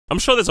I'm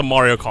sure there's a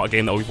Mario Kart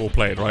game that we've all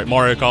played, right?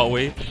 Mario Kart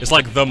Wii. It's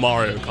like the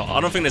Mario Kart. I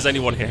don't think there's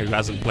anyone here who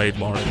hasn't played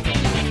Mario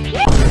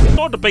Kart. It's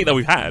not a debate that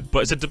we've had, but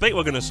it's a debate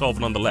we're going to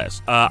solve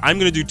nonetheless. I'm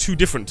going to do 2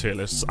 different tier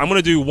lists. I'm going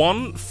to do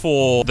one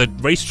for the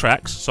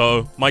racetracks.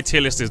 So my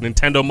tier list is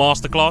Nintendo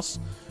Masterclass,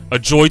 A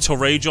Joy to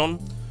Rage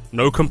On,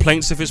 no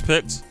complaints if it's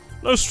picked,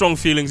 no strong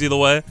feelings either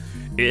way.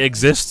 It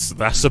exists,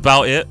 that's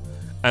about it.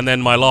 And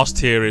then my last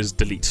tier is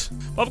Delete.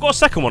 But I've got a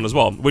second one as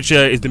well, which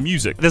is the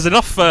music. There's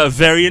enough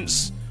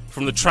variance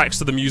from the tracks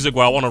to the music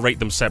where I want to rate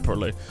them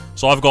separately.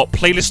 So I've got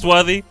playlist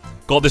worthy,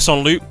 got this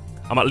on loop,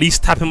 I'm at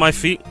least tapping my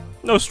feet,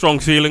 no strong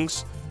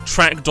feelings.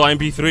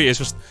 Track.mp3, it's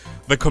just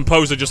the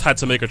composer just had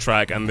to make a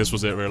track and this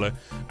was it really.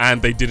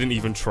 And they didn't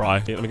even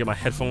try. Let me get my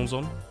headphones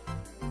on.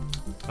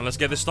 And let's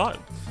get this started.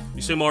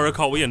 You say Mario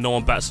Kart Wii and no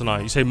one bats an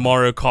eye. You say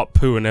Mario Kart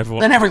Poo and everyone...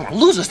 Then everyone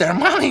loses their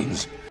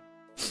minds!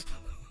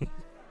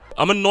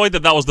 I'm annoyed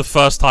that that was the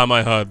first time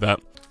I heard that.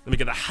 Let me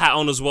get the hat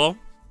on as well,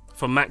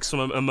 for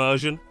maximum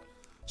immersion.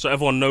 So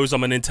everyone knows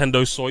I'm a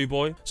Nintendo soy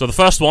boy. So the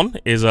first one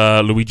is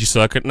Luigi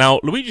Circuit. Now,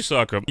 Luigi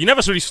Circuit, you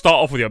never really start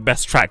off with your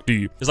best track, do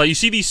you? It's like you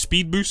see these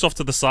speed boosts off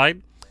to the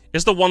side.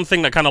 It's the one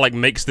thing that kind of like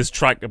makes this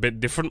track a bit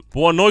different. But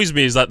what annoys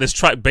me is that this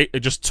track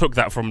just took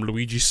that from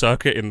Luigi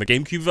Circuit in the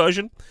GameCube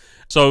version.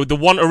 So the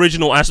one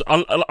original,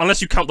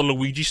 unless you count the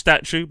Luigi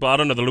statue, but I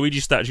don't know, the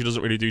Luigi statue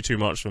doesn't really do too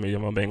much for me,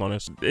 if I'm being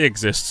honest. It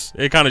exists.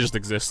 It kind of just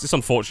exists. It's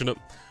unfortunate,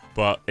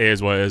 but it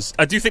is what it is.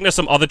 I do think there's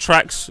some other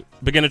tracks,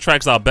 beginner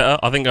tracks that are better.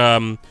 I think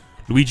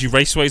Luigi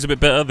Raceway is a bit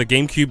better. The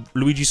GameCube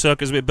Luigi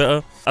Circuit is a bit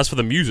better. As for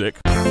the music,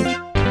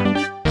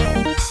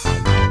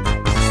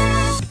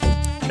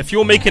 if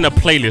you're making a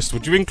playlist,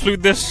 would you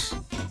include this?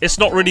 It's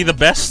not really the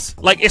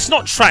best. Like, it's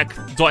not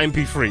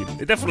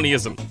track.mp3. It definitely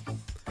isn't.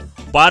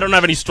 But I don't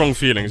have any strong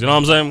feelings, you know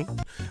what I'm saying?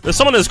 There's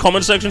someone in this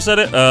comment section said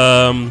it.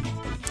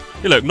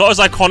 You look, not as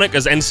iconic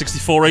as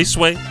N64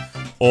 Raceway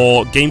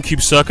or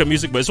GameCube Circuit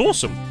music, but it's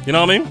awesome. You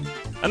know what I mean?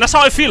 And that's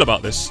how I feel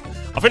about this.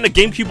 I think the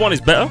GameCube one is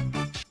better.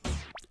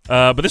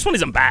 But this one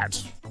isn't bad.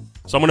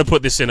 So I'm going to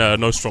put this in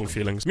no strong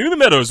feelings. Moo Moo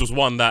Meadows was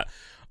one that,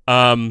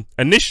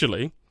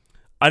 initially,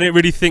 I didn't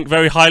really think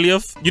very highly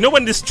of. You know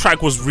when this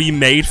track was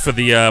remade for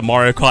the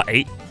Mario Kart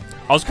 8?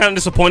 I was kind of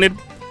disappointed.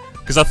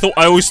 Because I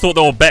always thought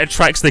there were better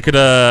tracks they could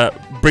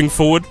bring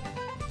forward.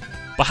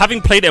 But having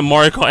played it in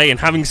Mario Kart 8 and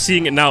having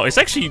seen it now, it's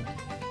actually...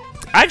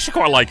 I actually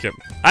quite like it.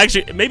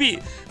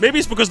 Maybe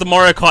it's because the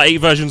Mario Kart 8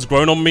 version's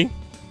grown on me.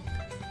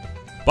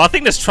 But I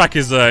think this track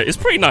is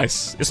pretty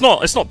nice. It's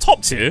not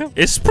top tier.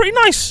 It's pretty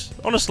nice.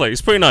 Honestly,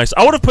 it's pretty nice.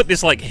 I would have put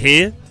this like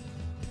here,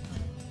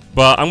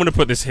 but I'm gonna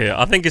put this here.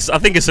 I think it's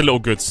a little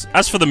good.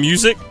 As for the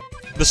music,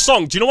 the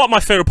song. Do you know what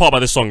my favorite part about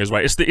this song is?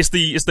 Right, it's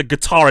the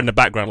guitar in the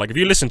background. Like if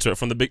you listen to it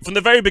from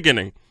the very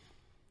beginning,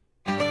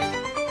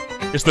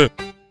 it's the.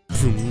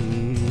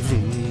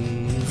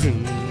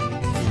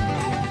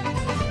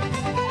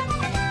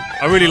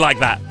 I really like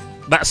that.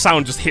 That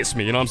sound just hits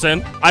me. You know what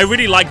I'm saying? I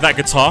really like that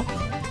guitar.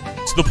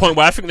 To the point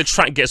where I think the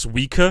track gets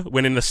weaker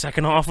when in the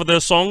second half of the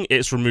song,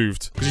 it's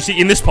removed. Because you see,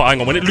 in this part, hang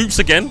on, when it loops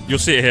again, you'll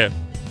see it here.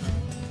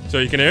 So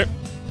you can hear it.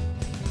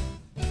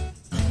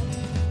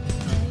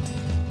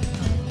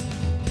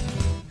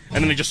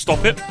 And then they just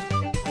stop it.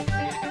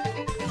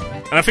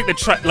 And I think the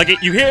track, like,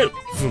 you hear it.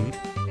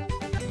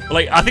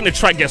 Like, I think the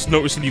track gets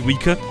noticeably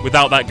weaker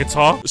without that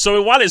guitar.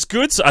 So while it's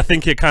good, I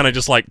think it kind of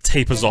just, like,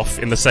 tapers off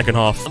in the second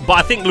half. But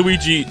I think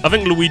Luigi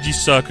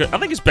Circuit, I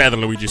think it's better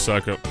than Luigi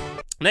Circuit.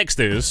 Next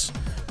is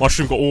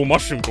Mushroom God. Oh,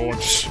 Mushroom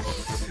Gorge.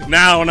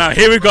 Now,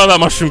 here we go.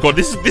 That Mushroom God.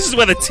 This is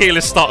where the tier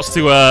list starts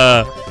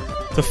to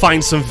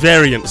find some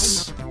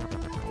variance,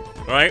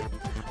 right?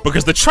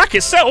 Because the track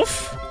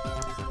itself,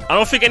 I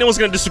don't think anyone's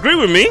gonna disagree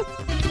with me.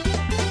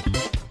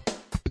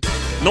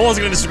 No one's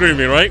gonna disagree with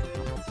me, right?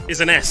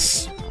 It's an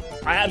S.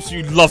 I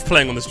absolutely love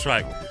playing on this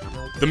track.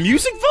 The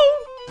music,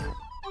 though,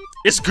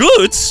 it's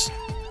good,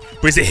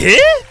 but is it here?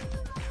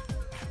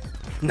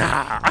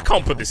 Nah, I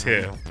can't put this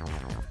here.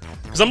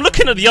 Because I'm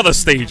looking at the other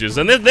stages,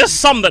 and there's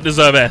some that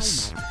deserve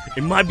S.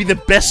 It might be the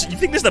best. You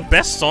think this is the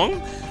best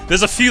song?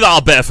 There's a few that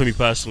are better for me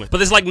personally. But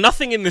there's like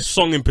nothing in this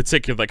song in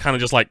particular that kind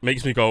of just like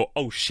makes me go,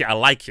 oh shit, I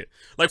like it.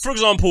 Like for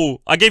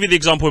example, I gave you the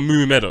example of Moo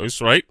Moo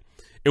Meadows, right?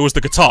 It was the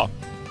guitar.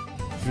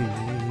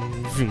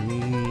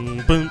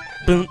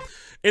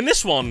 In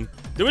this one,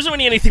 there isn't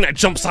really anything that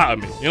jumps out at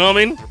me. You know what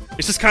I mean?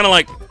 It's just kind of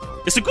like,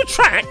 it's a good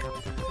track,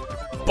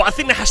 but I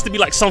think there has to be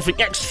like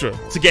something extra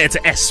to get it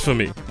to S for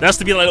me. There has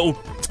to be like a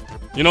little...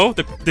 You know,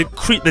 the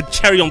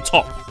cherry on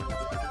top.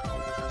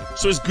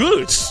 So it's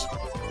good.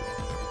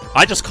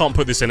 I just can't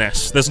put this in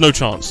S. There's no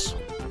chance.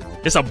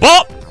 It's a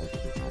bop.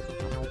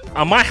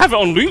 I might have it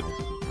on loop,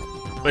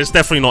 but it's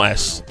definitely not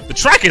S. The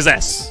track is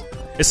S.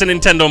 It's a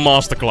Nintendo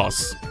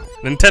Masterclass.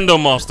 Nintendo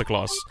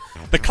Masterclass.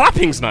 The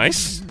clapping's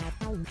nice.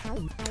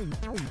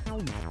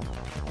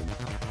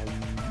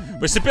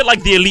 But it's a bit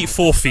like the Elite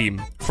Four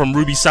theme from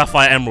Ruby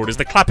Sapphire Emerald. Is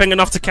the clapping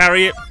enough to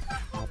carry it?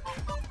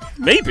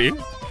 Maybe.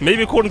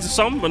 Maybe according to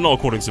some, but not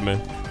according to me.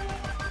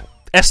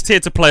 S tier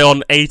to play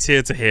on, A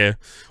tier to hear.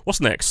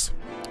 What's next?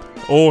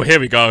 Oh,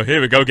 here we go,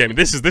 gaming.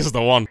 This is the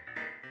one.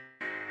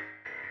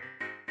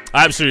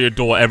 I absolutely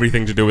adore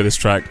everything to do with this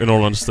track, in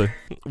all honesty.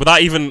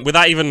 Without even,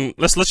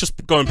 let's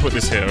just go and put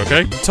this here,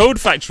 okay? Toad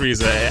Factory is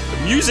there.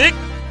 Music.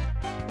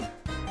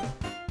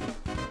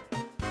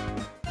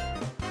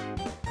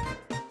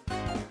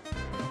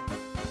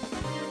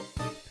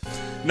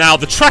 Now,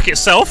 the track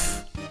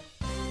itself,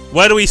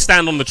 where do we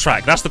stand on the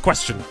track? That's the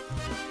question.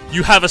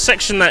 You have a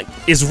section that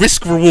is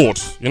risk-reward,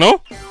 you know?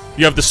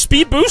 You have the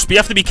speed boost, but you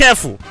have to be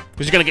careful,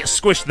 because you're going to get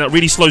squished, and that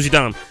really slows you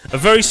down. A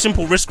very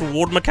simple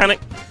risk-reward mechanic.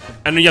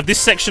 And then you have this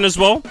section as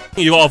well.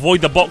 You gotta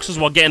avoid the boxes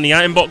while getting the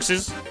item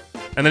boxes.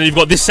 And then you've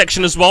got this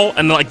section as well,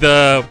 and like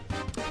the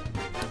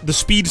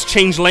speeds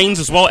change lanes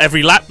as well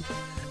every lap.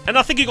 And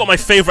I think you got my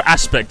favorite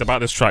aspect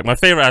about this track. My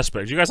favorite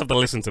aspect. You guys have to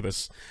listen to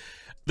this.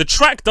 The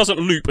track doesn't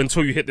loop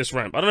until you hit this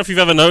ramp. I don't know if you've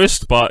ever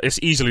noticed, but it's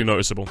easily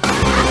noticeable.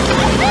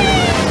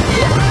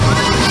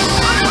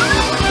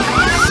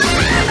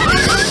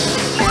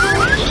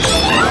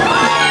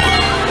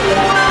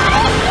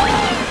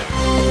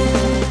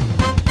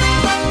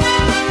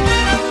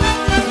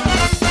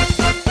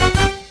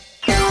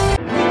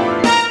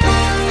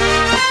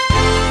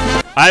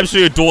 I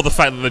absolutely adore the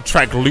fact that the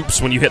track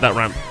loops when you hit that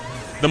ramp.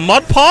 The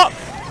mud part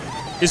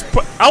is,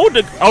 I would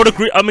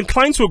agree. I'm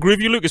inclined to agree with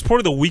you, Luke. It's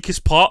probably the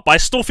weakest part, but I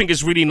still think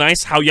it's really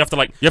nice how you have to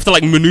like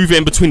maneuver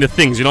in between the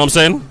things. You know what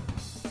I'm saying?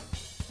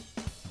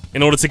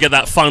 In order to get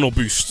that final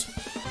boost.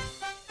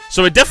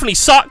 So it definitely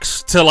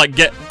sucks to like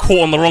get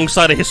caught on the wrong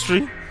side of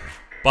history,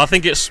 but I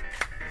think it's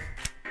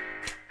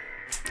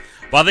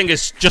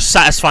just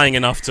satisfying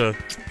enough to.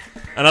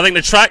 And I think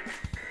the track.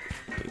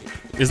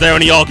 Is there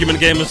any argument,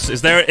 gamers?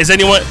 Is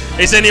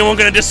anyone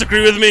gonna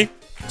disagree with me?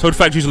 Toad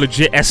Factory's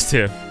legit S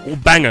tier. All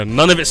banger.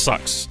 None of it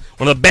sucks.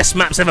 One of the best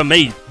maps ever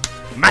made.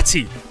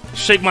 Matty.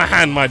 Shake my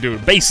hand, my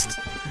dude. Based.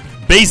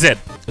 BZ.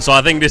 So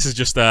I think this is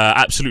just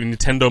absolute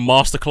Nintendo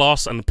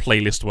masterclass and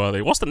playlist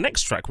worthy. What's the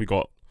next track we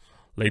got,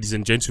 ladies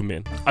and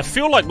gentlemen? I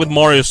feel like with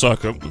Mario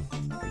Circuit,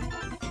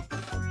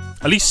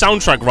 at least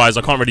soundtrack-wise,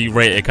 I can't really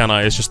rate it, can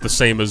I? It's just the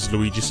same as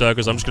Luigi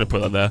Circuit, so I'm just gonna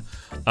put that there.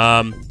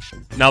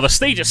 Now the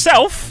stage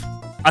itself,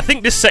 I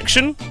think this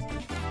section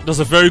does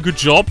a very good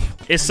job.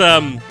 It's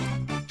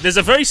there's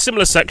a very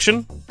similar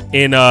section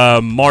in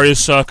Mario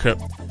Circuit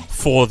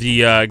for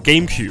the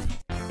GameCube,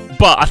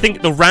 but I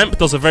think the ramp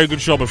does a very good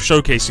job of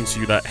showcasing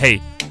to you that,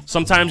 hey,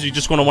 sometimes you're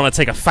just gonna want to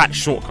take a fat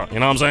shortcut, you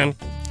know what I'm saying?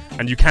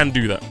 And you can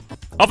do that.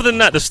 Other than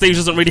that, the stage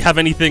doesn't really have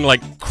anything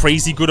like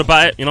crazy good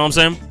about it, you know what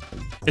I'm saying?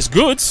 It's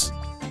good,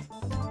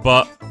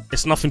 but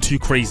it's nothing too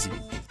crazy.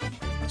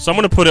 So I'm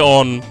gonna put it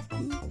on.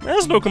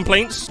 There's no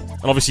complaints.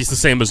 And obviously it's the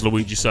same as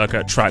Luigi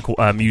Circuit track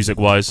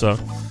music-wise, so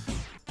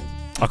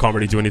I can't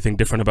really do anything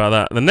different about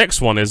that. The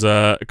next one is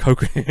we're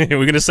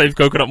gonna save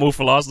Coconut Mall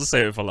for last. Let's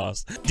save it for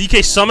last.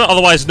 DK Summit,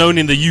 otherwise known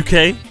in the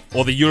UK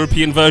or the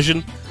European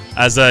version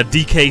as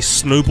DK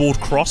Snowboard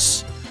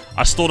Cross.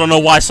 I still don't know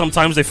why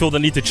sometimes they feel the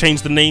need to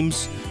change the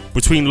names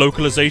between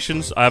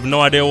localizations. I have no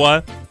idea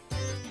why.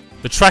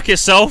 The track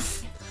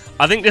itself,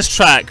 I think this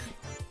track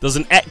does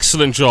an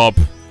excellent job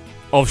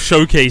of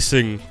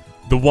showcasing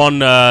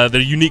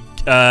the unique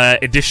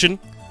edition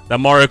that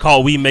Mario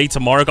Kart Wii made to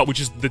Mario Kart, which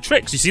is the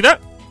tricks. You see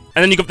that?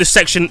 And then you got this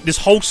section, this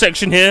whole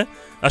section here.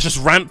 That's just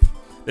ramp.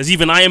 There's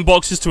even iron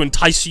boxes to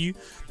entice you.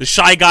 The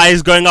Shy Guy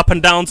is going up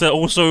and down to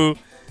also,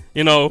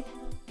 you know,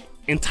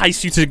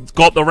 entice you to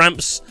go up the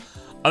ramps.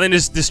 I think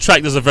this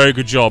track does a very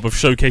good job of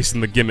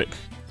showcasing the gimmick,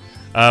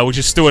 which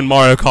is still in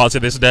Mario Kart to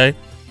this day.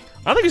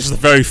 I think it's just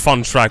a very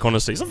fun track,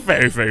 honestly. It's a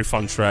very, very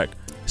fun track.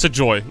 It's a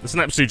joy. It's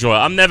an absolute joy.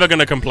 I'm never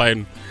gonna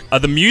complain.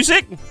 The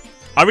music,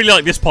 I really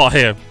like this part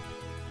here.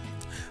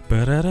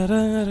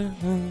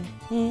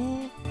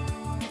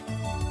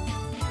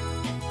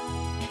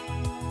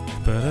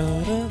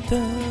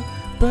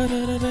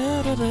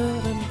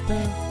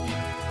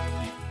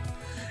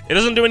 It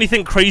doesn't do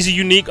anything crazy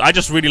unique. I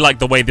just really like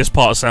the way this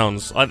part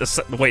sounds. I like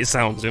the way it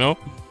sounds, you know?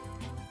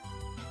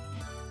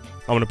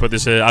 I'm gonna put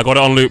this here. I got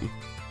it on loop.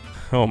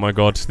 Oh my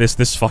god,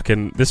 this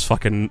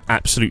fucking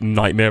absolute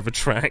nightmare of a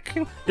track.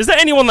 Is there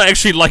anyone that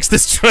actually likes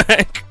this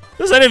track?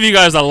 There's any of you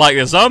guys that like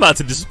this? I'm about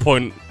to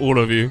disappoint all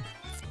of you.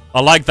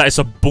 I like that it's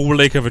a ball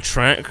lake of a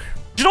track.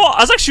 Do you know what?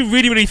 I was actually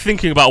really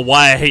thinking about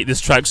why I hate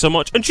this track so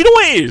much. And do you know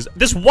what it is?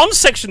 There's one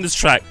section of this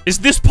track. It's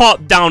this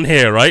part down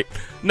here, right?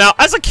 Now,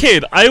 as a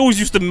kid, I always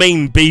used to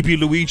main Baby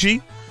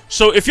Luigi.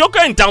 So if you're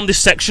going down this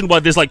section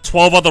where there's like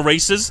 12 other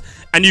races,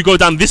 and you go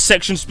down this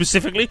section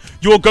specifically,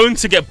 you're going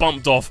to get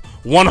bumped off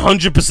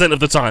 100% of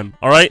the time,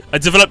 alright? I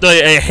developed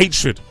a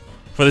hatred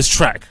for this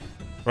track,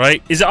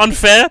 right? Is it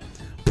unfair?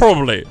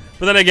 Probably.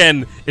 But then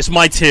again, it's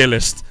my tier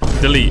list.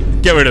 Delete.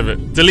 Get rid of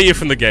it. Delete it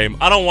from the game.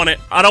 I don't want it.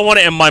 I don't want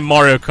it in my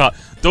Mario Kart.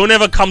 Don't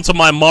ever come to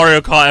my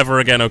Mario Kart ever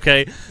again,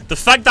 okay? The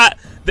fact that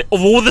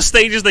of all the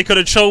stages they could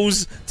have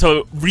chose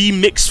to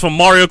remix for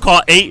Mario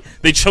Kart 8,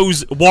 they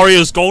chose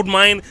Wario's Gold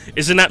Mine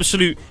is an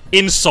absolute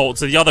insult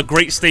to the other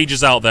great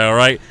stages out there,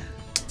 alright?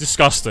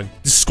 Disgusting.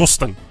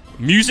 Disgusting.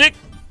 Music?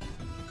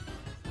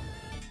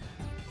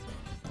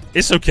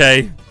 It's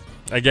okay,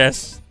 I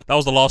guess. That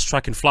was the last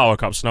track in Flower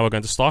Cup, so now we're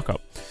going to Star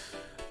Cup.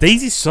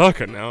 Daisy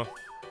Circuit now.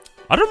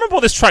 I don't remember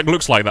what this track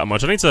looks like that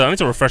much. I need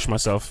to refresh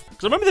myself.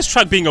 Because I remember this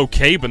track being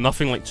okay, but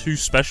nothing like too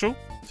special.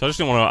 So I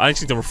just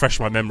need to refresh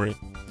my memory.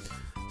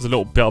 There's a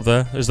little bit up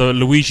there. There's the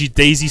Luigi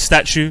Daisy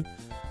statue.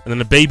 And then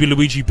the baby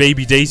Luigi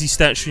baby Daisy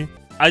statue.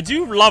 I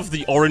do love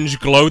the orange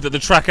glow that the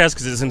track has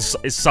because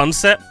it's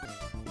sunset.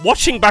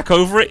 Watching back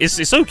over it,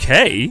 it's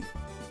okay.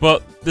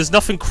 But there's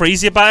nothing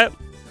crazy about it.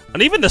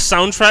 And even the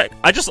soundtrack,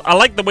 I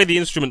like the way the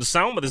instruments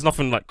sound, but there's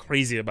nothing like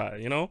crazy about it,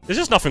 you know? There's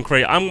just nothing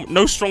crazy.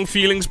 No strong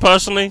feelings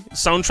personally,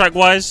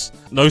 soundtrack-wise.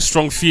 No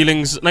strong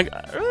feelings. Like,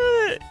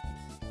 I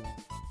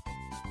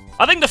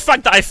think the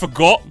fact that I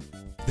forgot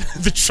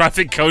the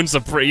traffic cones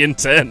are pretty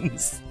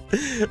intense.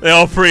 They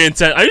are pretty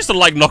intense. I used to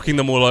like knocking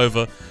them all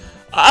over.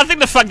 I think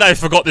the fact that I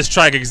forgot this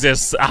track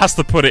exists, it has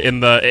to put it in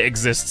the it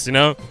exists, you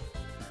know?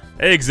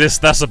 It exists,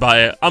 that's about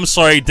it. I'm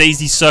sorry,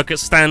 Daisy Circuit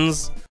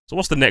stands. So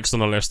what's the next on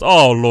the list?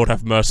 Oh, Lord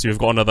have mercy, we've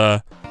got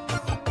another...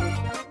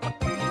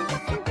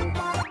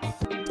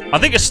 I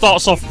think it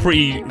starts off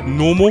pretty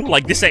normal.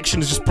 Like, this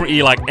section is just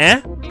pretty, like,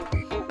 eh.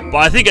 But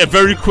I think it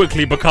very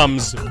quickly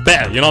becomes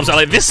better, you know what I'm saying?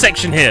 Like, this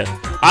section here,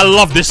 I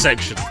love this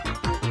section.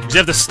 Because you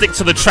have to stick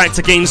to the track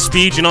to gain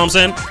speed, you know what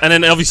I'm saying? And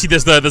then, obviously,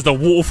 there's the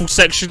waterfall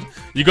section.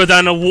 You go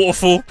down a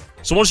waterfall.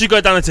 So once you go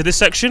down into this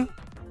section,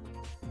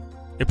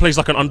 it plays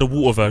like an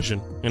underwater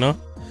version, you know?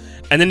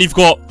 And then you've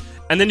got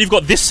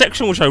this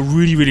section, which I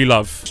really, really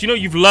love. So, you know,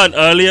 you've learned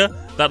earlier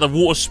that the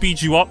water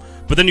speeds you up,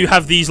 but then you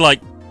have these,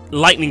 like,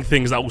 lightning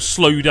things that will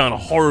slow you down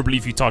horribly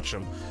if you touch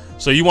them.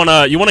 So you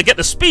wanna get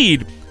the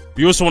speed, but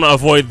you also want to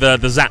avoid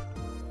the zap.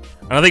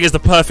 And I think it's the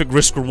perfect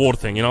risk-reward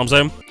thing, you know what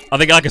I'm saying? I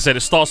think, like I said,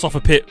 it starts off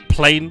a bit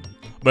plain,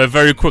 but it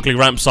very quickly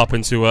ramps up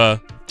into an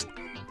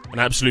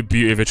absolute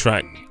beauty of a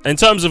track. In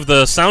terms of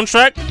the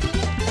soundtrack,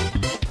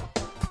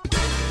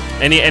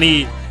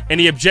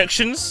 any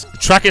objections? The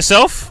track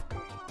itself,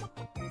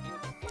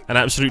 an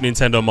absolute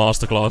Nintendo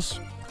masterclass.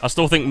 I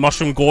still think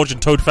Mushroom Gorge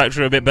and Toad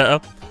Factory are a bit better,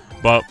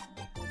 but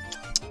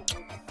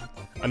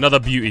another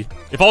beauty.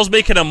 If I was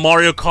making a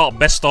Mario Kart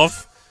best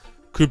of,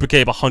 Koopa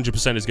Cape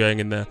 100% is going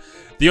in there.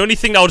 The only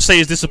thing I would say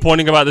is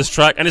disappointing about this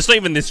track, and it's not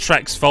even this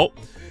track's fault,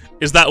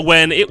 is that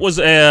when it was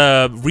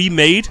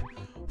remade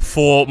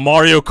for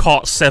Mario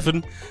Kart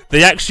 7,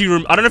 they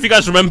actually... I don't know if you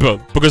guys remember,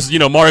 because, you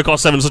know, Mario Kart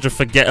 7 is such a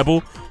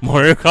forgettable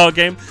Mario Kart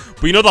game,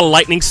 but you know the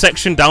lightning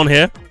section down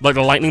here? Like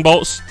the lightning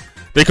bolts?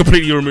 They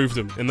completely removed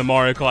them in the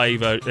Mario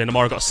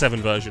Kart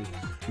 7 version.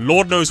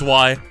 Lord knows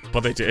why,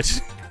 but they did.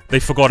 They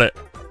forgot it.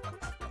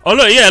 Oh,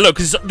 look, yeah, look,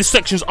 because this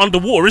section's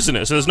underwater, isn't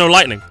it? So there's no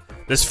lightning.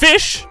 There's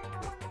fish,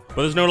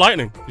 but there's no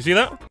lightning. You see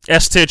that?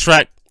 S-tier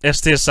track,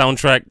 S-tier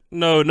soundtrack.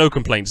 No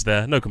complaints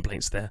there. No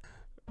complaints there.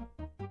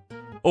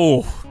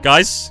 Oh,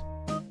 guys.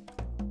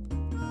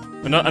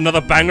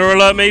 Another banger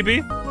alert,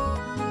 maybe?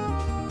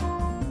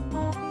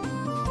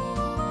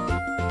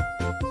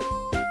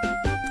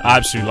 I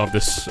absolutely love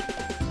this.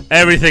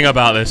 Everything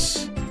about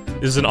this.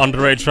 This is an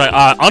underrated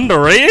track.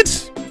 Underrated?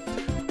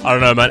 I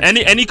don't know, man.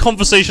 Any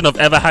conversation I've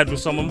ever had with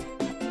someone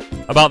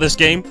about this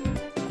game,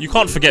 you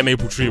can't forget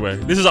Maple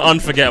Treeway. This is an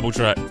unforgettable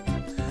track.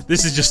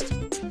 This is just...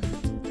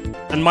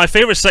 And my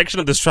favorite section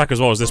of this track as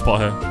well is this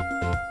part here.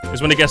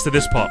 Is when it gets to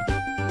this part.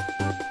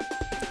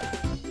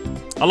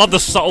 I love the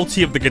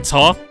subtlety of the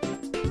guitar.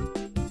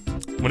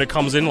 When it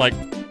comes in, like...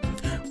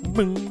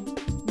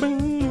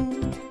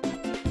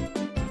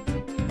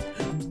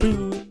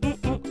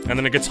 And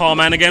then the guitar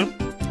man again.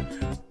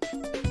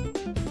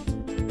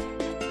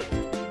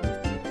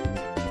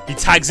 He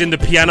tags in the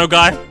piano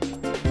guy.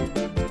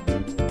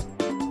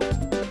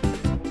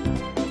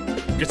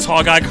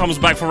 Guitar guy comes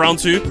back for round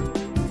 2.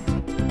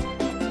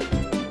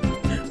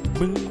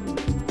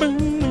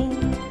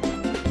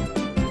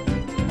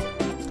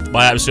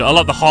 I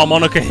love the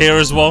harmonica here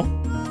as well.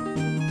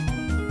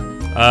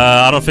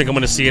 I don't think I'm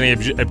going to see any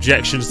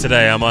objections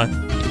today, am I?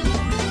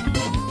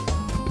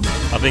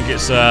 I think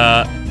it's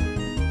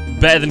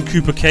better than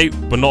Koopa Cape,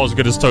 but not as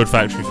good as Toad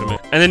Factory for me.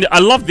 And then I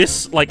love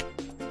this like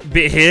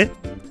bit here,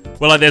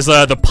 where like there's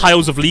the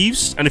piles of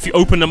leaves, and if you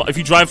open them, if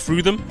you drive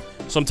through them,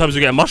 sometimes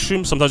you get a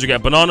mushroom, sometimes you get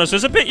a banana. So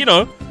it's a bit, you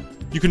know,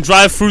 you can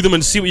drive through them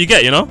and see what you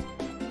get, you know?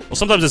 Or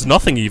sometimes there's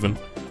nothing even.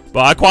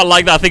 But I quite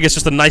like that. I think it's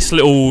just a nice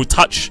little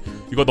touch.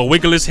 You got the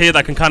wigglers here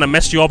that can kind of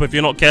mess you up if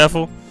you're not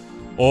careful.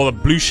 Or the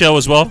blue shell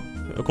as well,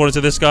 according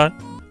to this guy.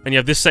 And you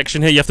have this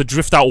section here, you have to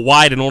drift out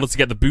wide in order to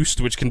get the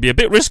boost, which can be a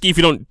bit risky if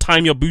you don't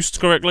time your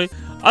boost correctly.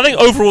 I think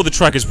overall the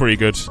track is pretty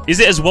good. Is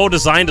it as well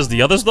designed as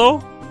the others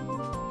though?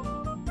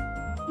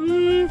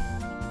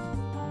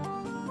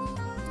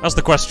 That's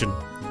the question.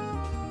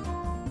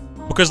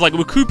 Because like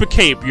with Koopa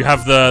Cape, you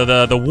have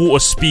the water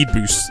speed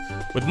boost.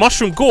 With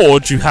Mushroom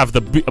Gorge, you have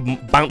the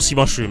bouncy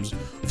mushrooms.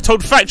 With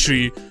Toad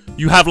Factory,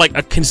 you have like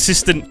a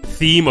consistent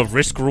theme of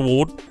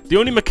risk-reward. The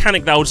only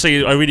mechanic that I would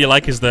say I really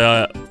like is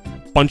the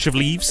bunch of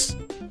leaves.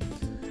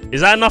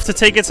 Is that enough to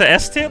take it to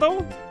S tier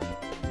though?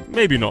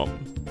 Maybe not.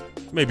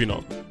 Maybe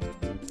not.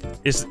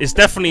 It's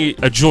definitely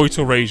a joy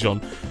to rage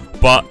on.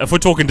 But if we're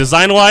talking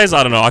design-wise,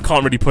 I don't know. I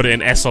can't really put it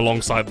in S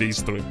alongside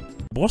these three.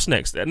 What's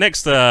next?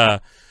 Next, I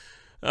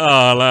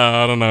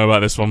don't know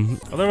about this one.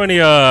 Are there any,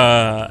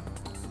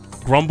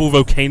 Grumble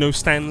Volcano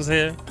stands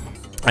here.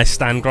 I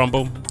stand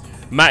Grumble.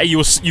 Matty,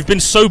 you've been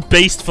so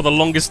based for the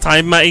longest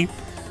time, Matty,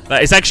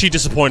 that it's actually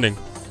disappointing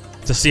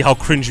to see how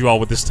cringe you are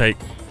with this take.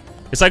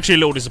 It's actually a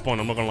little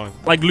disappointing, I'm not gonna lie.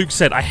 Like Luke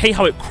said, I hate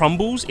how it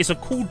crumbles. It's a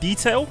cool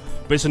detail,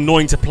 but it's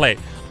annoying to play.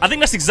 I think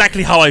that's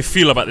exactly how I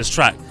feel about this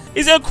track.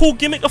 Is it a cool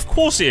gimmick? Of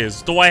course it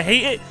is. Do I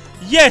hate it?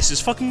 Yes,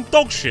 it's fucking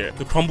dog shit.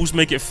 The crumbles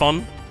make it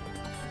fun.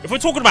 If we're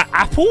talking about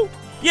Apple,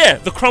 yeah,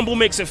 the crumble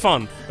makes it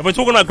fun. If we're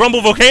talking about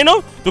Grumble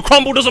Volcano, the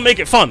crumble doesn't make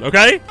it fun,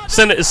 okay?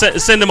 Send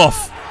him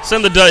off.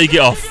 Send the dirty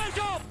git off.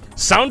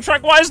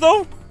 Soundtrack-wise,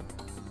 though,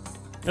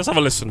 let's have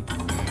a listen.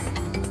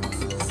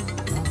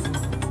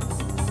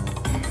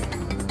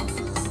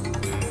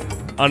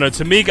 I don't know,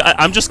 to me,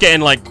 I'm just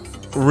getting, like,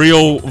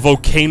 real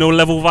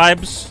volcano-level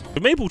vibes. The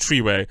Maple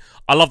Treeway,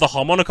 I love the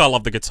harmonica, I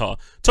love the guitar.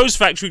 Toast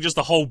Factory, just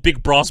the whole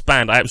big brass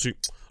band, I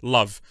absolutely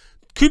love.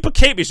 Koopa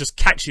Cape is just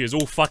catchy as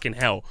all fucking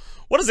hell.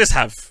 What does this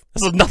have?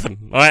 This has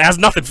nothing, alright? It has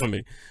nothing for me.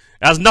 It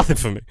has nothing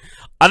for me.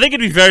 I think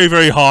it'd be very,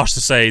 very harsh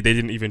to say they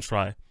didn't even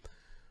try.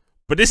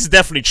 But this is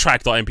definitely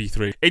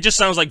track.mp3. It just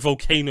sounds like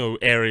volcano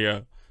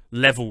area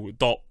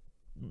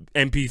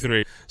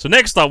level.mp3. So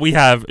next up we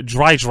have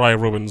Dry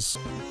UwUins.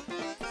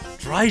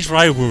 Dry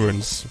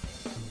UwUins.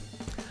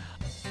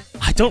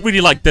 I don't really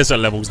like desert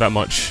levels that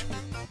much,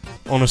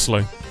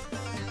 honestly.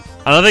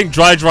 And I think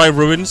Dry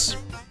UwUins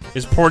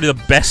is probably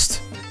the best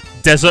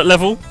desert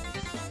level,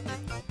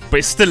 but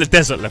it's still a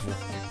desert level,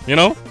 you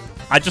know?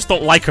 I just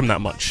don't like them that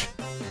much.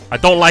 I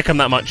don't like them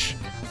that much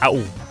at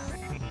all.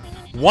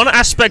 One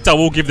aspect I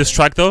will give this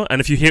track though,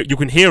 and if you hear, you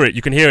can hear it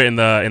in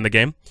the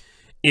game,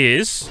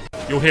 is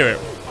you'll hear it.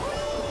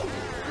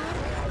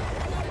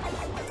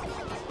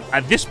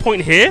 At this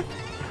point here,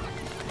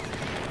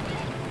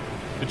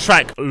 the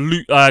track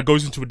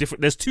goes into a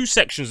different. There's two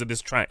sections of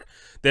this track.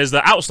 There's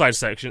the outside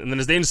section and then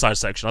there's the inside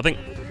section. I think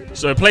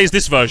so. It plays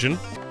this version.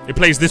 It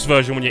plays this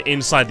version when you're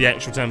inside the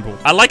actual temple.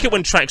 I like it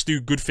when tracks do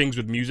good things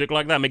with music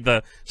like that, make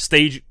the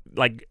stage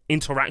like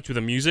interact with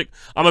the music.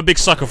 I'm a big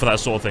sucker for that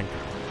sort of thing.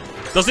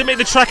 Does it make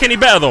the track any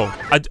better though?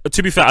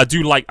 To be fair, I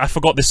do like. I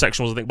forgot this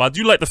section was a thing, but I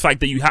do like the fact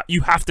that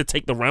you have to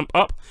take the ramp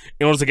up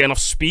in order to get enough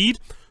speed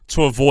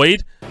to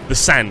avoid the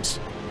sand.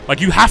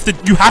 Like you have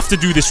to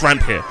do this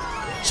ramp here,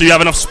 so you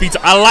have enough speed to.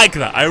 I like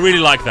that. I really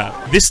like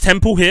that. This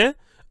temple here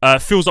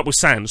fills up with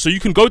sand, so you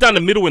can go down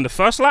the middle in the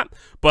first lap,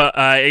 but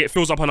it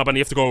fills up and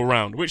you have to go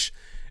around, which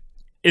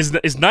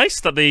is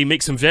nice that they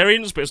make some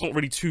variants, but it's not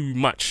really too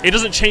much. It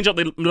doesn't change up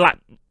the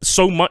lap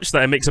so much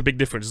that it makes a big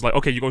difference. It's like,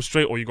 okay, you go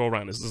straight or you go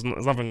around. It's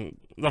nothing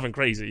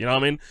crazy, you know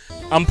what I mean?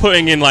 I'm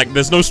putting in, like,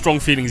 there's no strong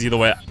feelings either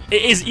way.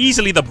 It is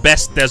easily the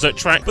best desert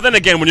track, but then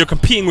again, when you're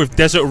competing with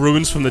Desert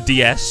Ruins from the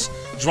DS,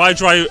 Dry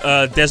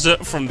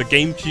Desert from the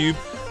GameCube,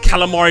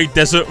 Calamari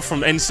Desert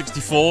from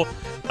N64,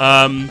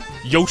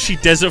 Yoshi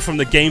Desert from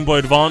the Game Boy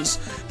Advance,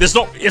 there's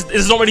not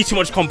really too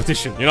much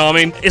competition, you know what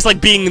I mean? It's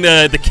like being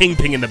the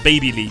kingpin in the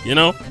baby league, you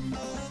know?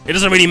 It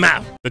doesn't really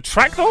matter. The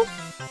track though?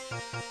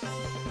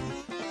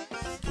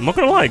 I'm not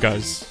gonna lie,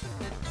 guys.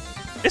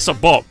 It's a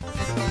bop.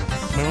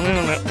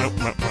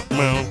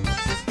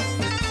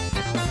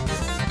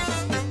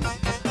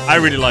 I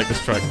really like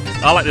this track.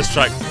 I like this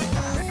track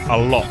a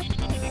lot.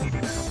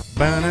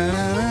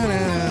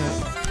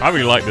 I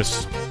really like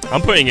this.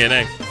 I'm putting it in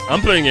A.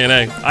 I'm putting it in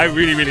A. I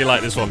really, really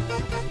like this one.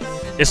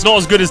 It's not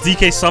as good as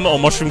DK Summit or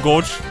Mushroom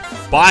Gorge,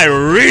 but I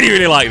really,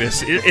 really like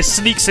this. It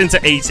sneaks into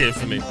A tier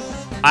for me.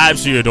 I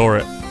absolutely adore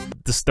it.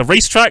 The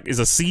racetrack is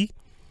a C.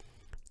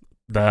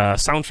 The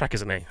soundtrack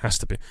is an A. Has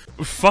to be.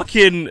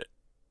 Fucking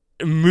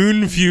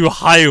Moonview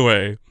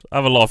Highway. I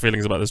have a lot of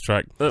feelings about this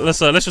track. Let's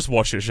just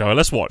watch it, shall we?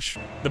 Let's watch.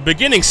 The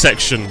beginning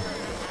section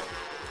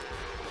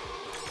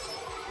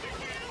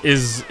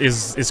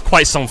is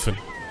quite something,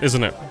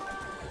 isn't it?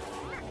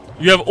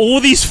 You have all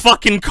these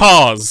fucking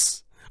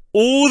cars.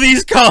 All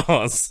these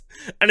cars.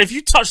 And if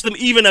you touch them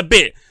even a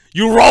bit,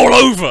 you roll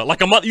over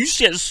like a mother. You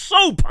get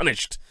so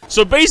punished.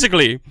 So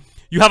basically,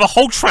 you have a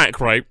whole track,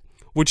 right?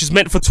 Which is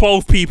meant for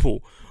 12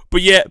 people.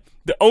 But yet,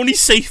 the only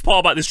safe part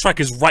about this track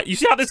is right. You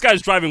see how this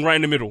guy's driving right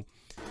in the middle?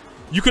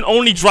 You can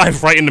only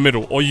drive right in the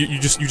middle, or you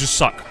just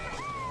suck.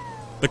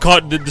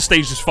 The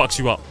stage just fucks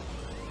you up.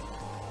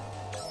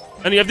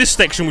 And you have this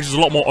section, which is a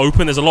lot more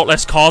open. There's a lot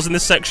less cars in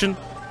this section.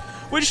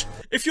 Which,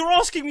 if you're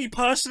asking me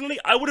personally,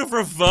 I would have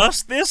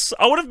reversed this.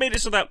 I would have made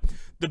it so that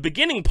the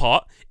beginning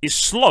part is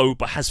slow,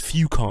 but has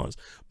few cars.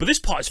 But this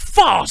part is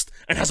fast,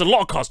 and has a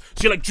lot of cars.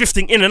 So you're like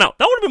drifting in and out.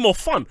 That would have been more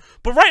fun.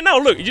 But right now,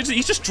 look,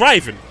 he's just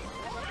driving.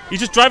 He's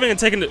just driving and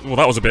taking it. Well,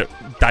 that was a bit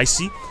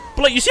dicey.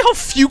 But like, you see how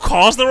few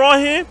cars there are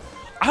here?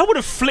 I would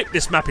have flipped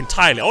this map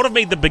entirely. I would have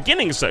made the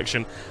beginning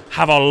section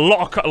have a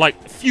lot of,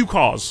 like, few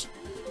cars.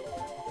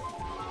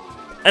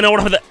 And I would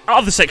have the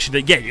other section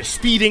that, yeah, you're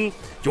speeding,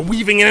 you're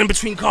weaving in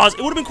between cars. It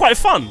would have been quite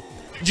fun.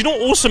 Do you know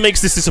what also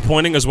makes this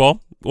disappointing as well?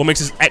 What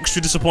makes this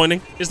extra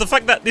disappointing? Is the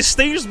fact that this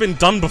stage has been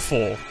done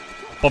before,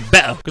 but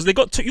better. Because you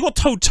got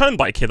Toad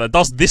Turnpike here that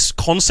does this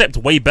concept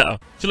way better.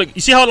 So like,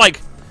 you see how,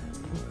 like,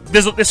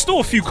 there's still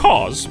a few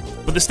cars,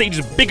 but the stage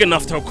is big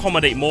enough to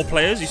accommodate more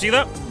players. You see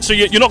that? So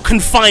you're not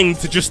confined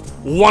to just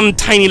one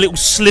tiny little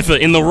sliver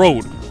in the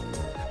road.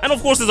 And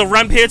of course, there's a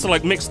ramp here to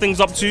like mix things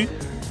up too.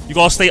 You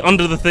gotta stay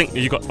under the thing.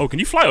 Oh, can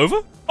you fly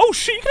over? Oh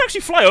shit, you can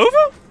actually fly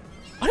over?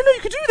 I didn't know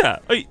you could do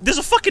that. Wait, there's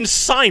a fucking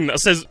sign that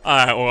says,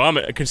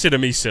 consider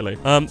me silly.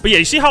 But yeah,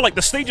 you see how like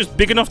the stage is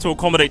big enough to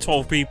accommodate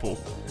 12 people,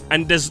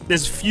 and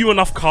there's few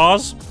enough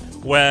cars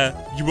where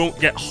you won't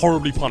get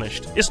horribly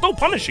punished. It's still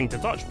punishing to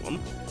touch one,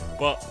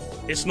 but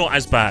it's not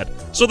as bad.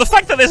 So the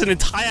fact that there's an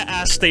entire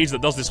ass stage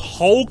that does this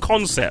whole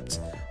concept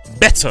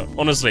better,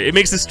 honestly, it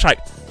makes this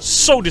track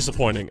so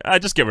disappointing.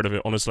 Just get rid of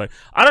it, honestly.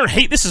 I don't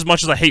hate this as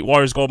much as I hate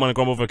Wario's Goldmine and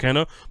Grumble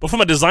Volcano, but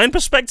from a design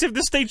perspective,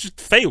 this stage just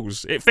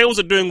fails. It fails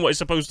at doing what it's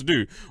supposed to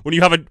do. When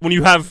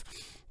you have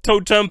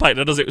Toad Turnpike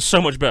that does it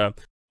so much better.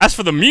 As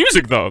for the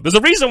music, though, there's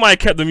a reason why I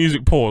kept the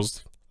music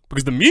paused.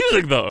 Because the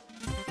music, though...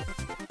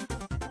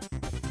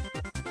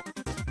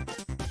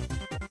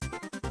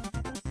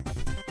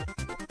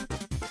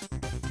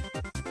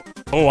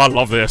 Oh, I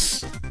love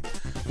this.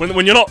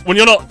 When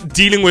you're not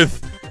dealing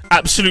with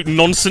absolute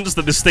nonsense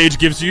that this stage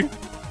gives you.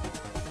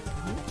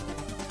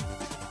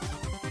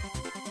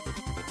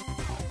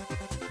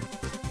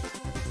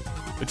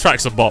 The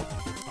track's a bop.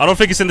 I don't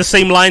think it's in the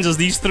same lines as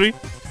these three,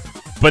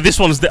 but this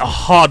one's a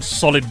hard,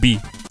 solid B.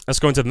 Let's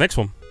go into the next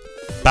one.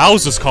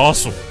 Bowser's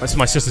Castle. That's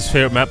my sister's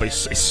favorite map, but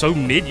it's so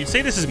mid. You'd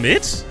say this is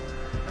mid?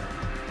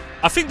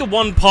 I think the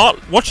one part,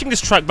 watching this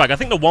track back, I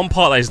think the one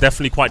part that is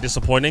definitely quite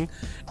disappointing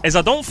is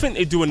I don't think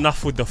they do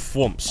enough with the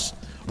thwomps.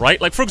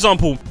 Right? Like, for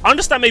example, I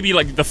understand maybe,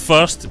 like, the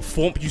first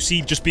thwomp you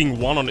see just being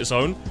one on its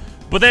own.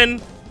 But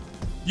then,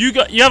 you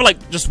have,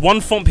 like, just one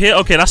thwomp here.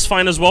 Okay, that's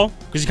fine as well.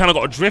 Because you kind of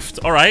got a drift.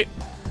 Alright.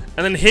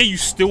 And then here you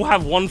still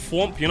have one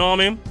thwomp. You know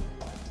what I mean?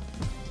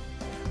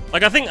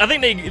 Like, I think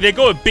they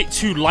go a bit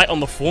too light on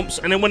the thwomps.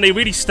 And then when they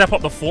really step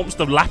up the thwomps,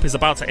 the lap is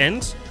about to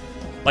end.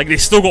 Like, they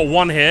still got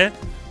one here.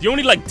 The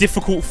only, like,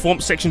 difficult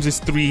thwomp sections is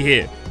 3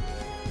 here.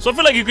 So I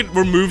feel like you could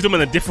remove them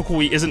and the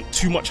difficulty isn't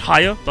too much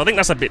higher. So I think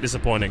that's a bit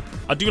disappointing.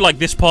 I do like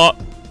this part.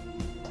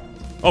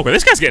 Okay,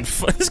 this guy's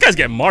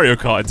getting Mario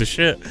Karted to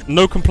shit.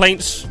 No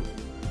complaints.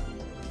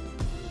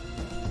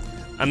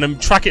 And the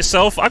track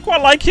itself, I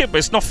quite like it, but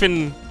it's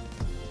nothing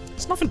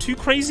too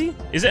crazy.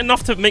 Is it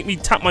enough to make me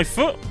tap my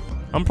foot?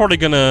 I'm probably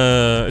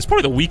gonna... It's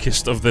probably the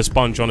weakest of this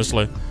bunch,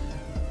 honestly.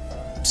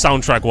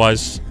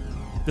 Soundtrack-wise.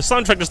 The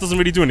soundtrack just doesn't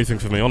really do anything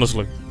for me,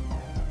 honestly.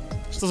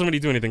 Just doesn't really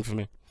do anything for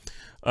me.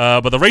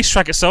 But the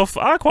racetrack itself,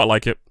 I quite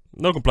like it.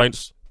 No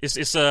complaints.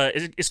 It's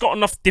got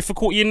enough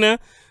difficulty in there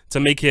to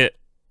make it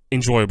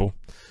enjoyable.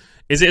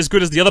 Is it as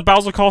good as the other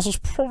Bowser Castles?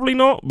 Probably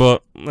not,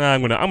 but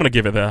I'm gonna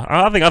give it there.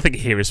 I think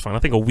here is fine. I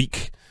think a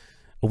weak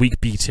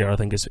beat here, I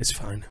think is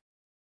fine.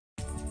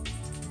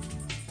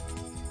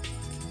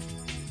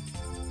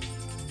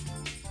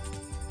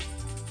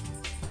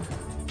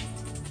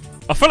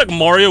 I feel like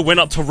Mario went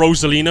up to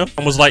Rosalina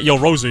and was like, yo,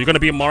 Rosa, you're gonna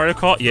be in Mario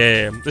Kart?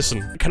 Yeah,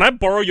 listen, can I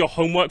borrow your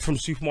homework from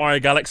Super Mario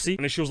Galaxy?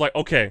 And then she was like,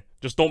 okay,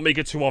 just don't make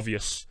it too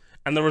obvious.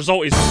 And the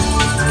result is...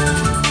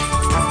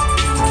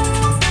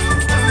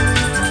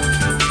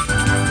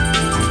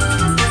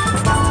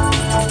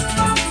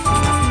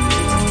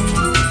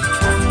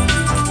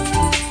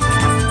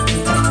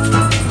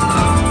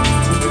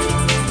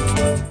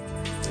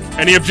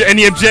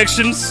 Any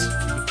objections?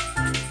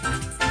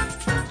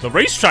 The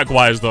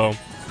racetrack-wise, though,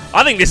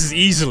 I think this is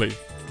easily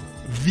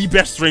the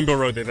best Rainbow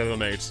Road they've ever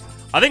made.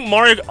 I think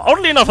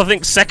oddly enough, I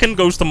think second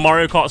goes to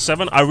Mario Kart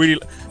 7.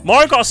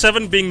 Mario Kart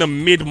 7 being the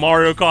mid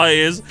Mario Kart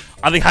is,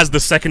 I think has the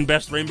second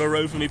best Rainbow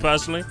Road for me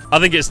personally. I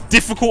think it's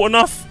difficult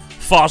enough,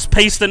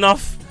 fast-paced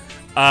enough,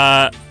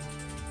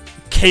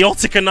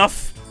 chaotic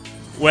enough,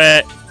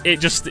 where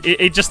it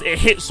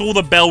hits all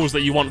the bells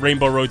that you want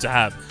Rainbow Road to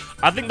have.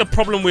 I think the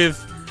problem with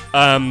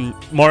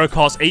Mario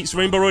Kart 8's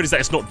Rainbow Road is that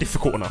it's not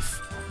difficult enough.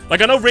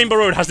 Like, I know Rainbow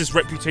Road has this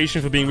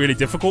reputation for being really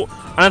difficult,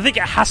 and I think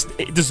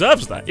it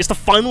deserves that. It's the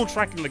final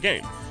track in the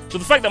game. So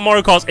the fact that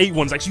Mario Kart's 8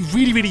 one's actually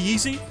really, really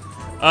easy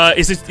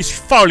is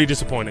thoroughly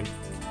disappointing.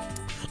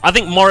 I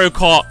think Mario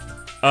Kart,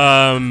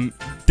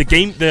 the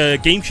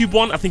GameCube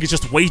one, I think is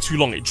just way too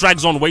long. It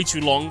drags on way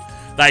too long,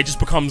 that it just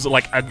becomes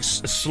like a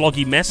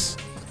sloggy mess.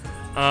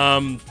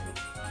 I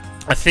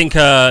think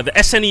the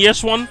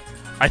SNES one,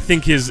 I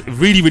think is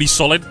really, really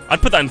solid.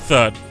 I'd put that in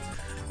third.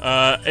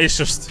 It's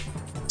just...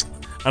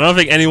 I don't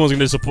think anyone's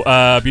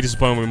gonna be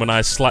disappointed with me when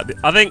I slightly...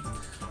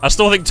 I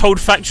still think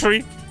Toad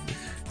Factory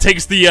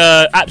takes the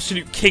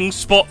absolute king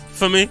spot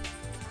for me.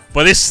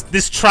 But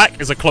this track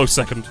is a close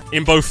second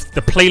in both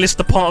the playlist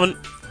department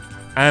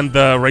and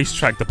the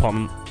racetrack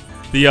department.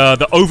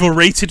 The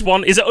overrated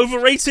one, is it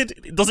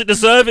overrated? Does it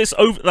deserve its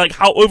like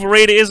how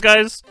overrated it is,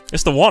 guys?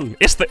 It's the one.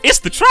 It's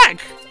the track.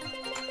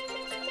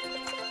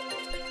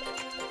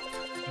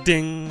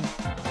 Ding.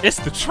 It's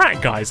the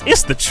track, guys.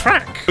 It's the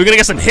track. We're gonna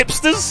get some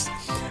hipsters.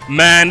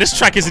 Man, this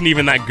track isn't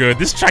even that good.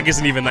 This track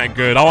isn't even that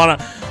good.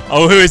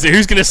 Oh, who is it?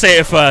 Who's gonna say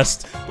it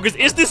first? Because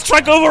is this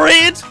track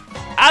overrated?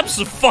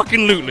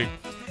 Abso-fucking-lutely.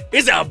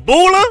 Is it a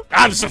baller?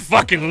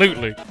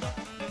 Abso-fucking-lutely.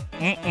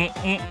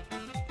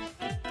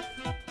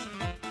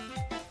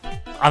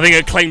 I think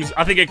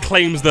it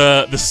claims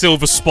the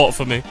silver spot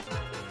for me.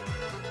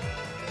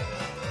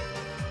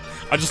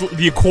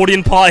 The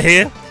accordion part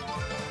here.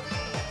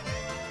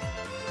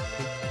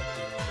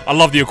 I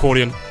love the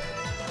accordion.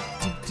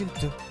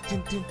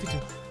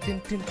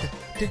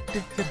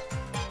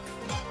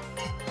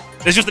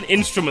 There's just an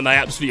instrument I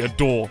absolutely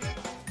adore.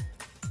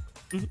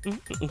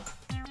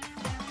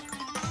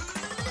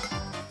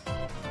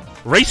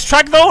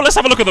 Racetrack though? Let's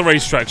have a look at the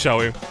racetrack, shall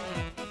we?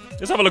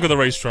 Let's have a look at the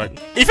racetrack.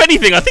 If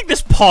anything, I think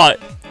this part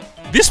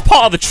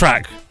of the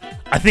track,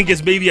 I think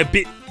is maybe a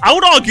bit... I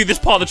would argue this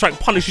part of the track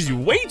punishes you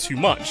way too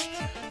much.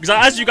 Because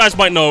as you guys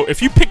might know,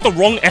 if you pick the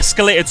wrong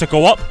escalator to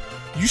go up,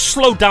 you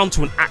slow down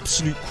to an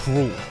absolute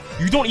crawl.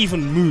 You don't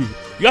even move.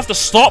 You have to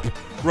stop,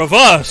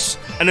 reverse,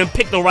 and then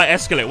pick the right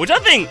escalator, which I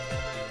think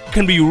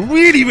can be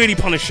really, really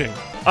punishing.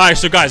 Alright,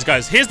 so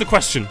guys, here's the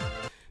question.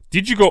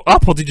 Did you go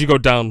up or did you go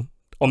down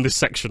on this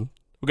section?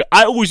 Okay,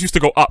 I always used to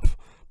go up,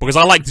 because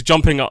I liked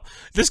jumping up.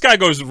 This guy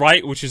goes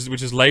right, which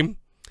is lame.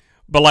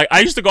 But like, I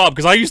used to go up,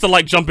 because I used to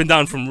like jumping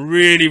down from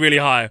really, really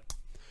high.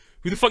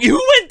 Who the fuck?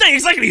 Who went down?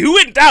 Exactly, who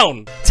went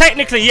down?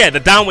 Technically, yeah, the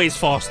down way is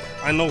faster.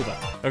 I know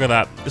that. Look at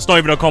that. It's not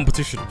even a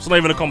competition. It's not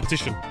even a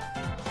competition.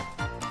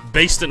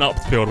 Based it up,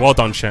 field. Well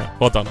done, chat.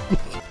 Well done.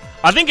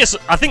 I think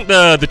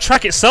the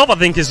track itself, I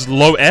think, is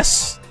low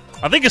S.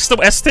 I think it's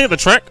still S tier, the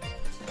track.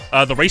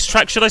 The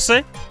racetrack, should I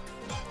say.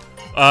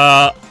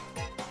 I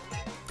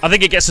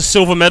think it gets a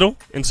silver medal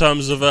in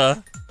terms of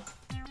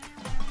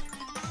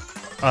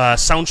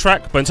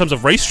soundtrack, but in terms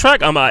of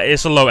racetrack,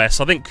 it's a low S.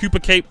 I think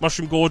Koopa Cape,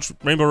 Mushroom Gorge,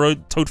 Rainbow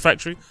Road, Toad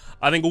Factory,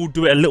 I think all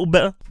do it a little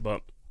better,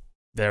 but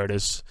there it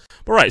is.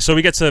 But right, so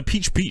we get to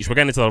Peach Beach. We're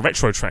getting into the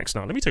retro tracks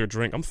now. Let me take a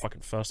drink. I'm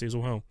fucking thirsty as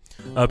all hell.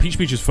 Peach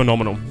Beach is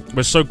phenomenal, but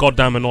it's so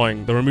goddamn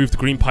annoying. The removed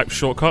green pipe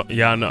shortcut.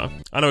 Yeah, I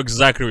know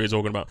exactly what you're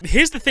talking about.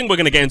 Here's the thing we're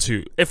gonna get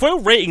into. If we're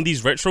rating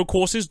these retro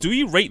courses, do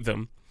you rate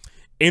them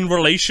in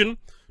relation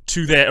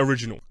to their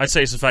original? I'd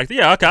say it's a fact.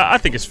 Yeah, okay, I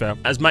think it's fair.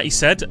 As Matty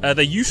said,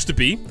 there used to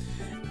be,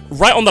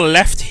 right on the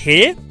left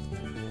here,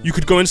 you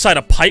could go inside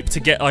a pipe to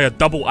get like a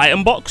double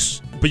item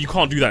box, but you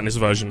can't do that in this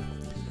version.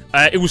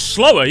 It was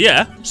slower,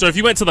 yeah. So if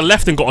you went to the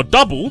left and got a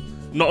double,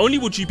 not only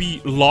would you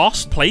be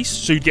last place,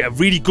 so you'd get a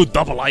really good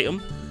double item,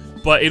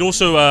 but it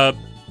also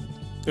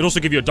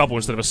give you a double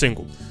instead of a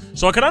single.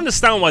 So I can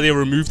understand why they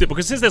removed it,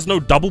 because since there's no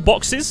double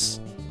boxes,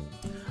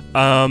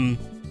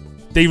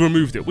 they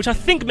removed it, which I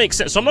think makes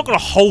sense. So I'm not going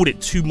to hold it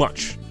too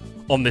much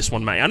on this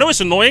one, mate. I know it's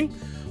annoying,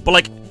 but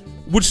like,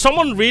 would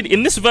someone really,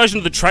 in this version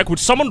of the track, would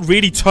someone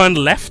really turn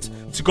left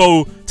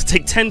to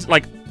take 10,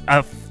 like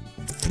a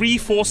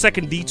 3-4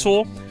 second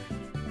detour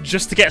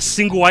just to get a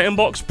single item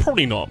box?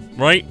 Probably not,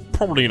 right?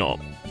 Probably not.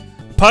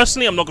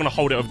 Personally, I'm not going to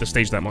hold it over the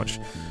stage that much.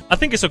 I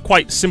think it's a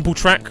quite simple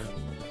track.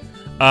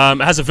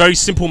 It has a very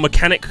simple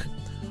mechanic.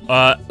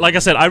 Like I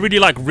said, I really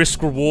like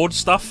risk-reward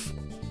stuff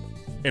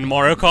in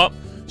Mario Kart.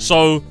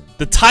 So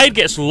the tide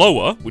gets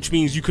lower, which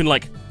means you can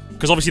like,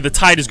 because obviously the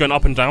tide is going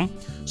up and down.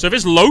 So if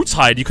it's low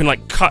tide, you can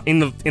like cut in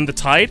the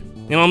tide.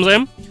 You know what I'm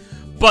saying?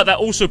 But that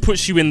also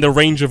puts you in the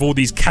range of all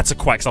these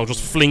cataquacks that'll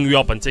just fling you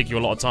up and take you a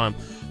lot of time.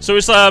 So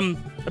it's a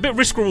bit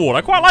risk-reward.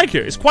 I quite like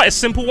it. It's quite a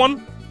simple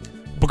one,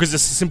 because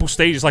it's a simple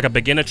stage. It's like a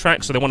beginner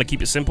track, so they want to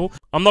keep it simple.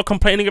 I'm not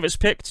complaining if it's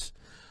picked.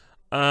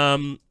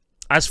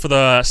 As for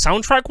the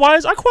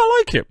soundtrack-wise, I quite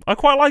like it. I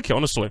quite like it,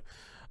 honestly.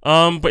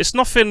 But it's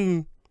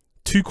nothing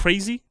too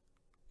crazy.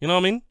 You know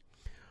what I mean?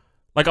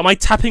 Like, am I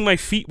tapping my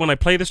feet when I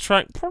play this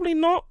track? Probably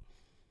not.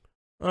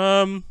 But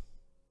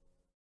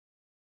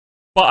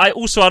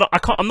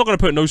I'm not going to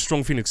put no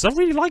strong feelings, because I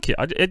really like it.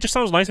 It just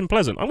sounds nice and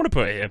pleasant. I'm going to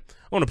put it here.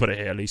 I want to put it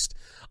here, at least.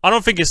 I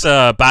don't think it's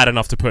bad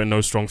enough to put in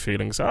no strong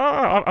feelings.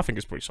 I think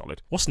it's pretty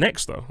solid. What's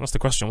next, though? That's the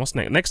question. What's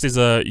next? Next is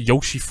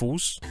Yoshi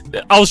Falls.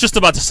 I was just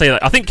about to say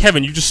that. I think,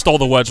 Kevin, you just stole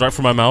the words right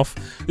from my mouth.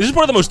 This is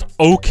probably the most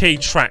okay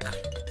track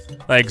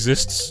that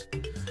exists.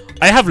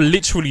 I have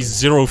literally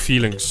zero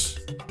feelings.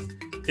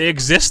 It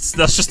exists.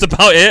 That's just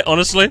about it,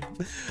 honestly.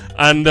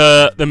 And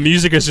the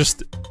music is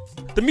just...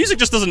 The music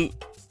just doesn't...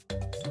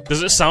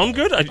 Does it sound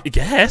good? I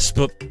guess,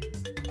 but...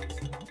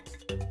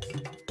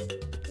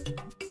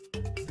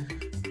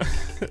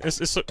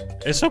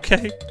 it's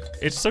okay.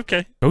 It's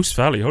okay. Ghost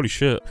Valley, holy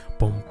shit.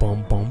 Boom,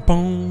 boom, boom,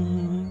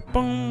 boom,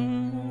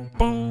 boom,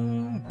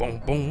 boom,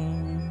 boom,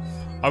 boom.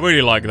 I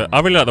really like that. I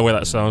really like the way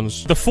that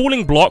sounds. The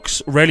falling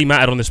blocks rarely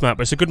mattered on this map,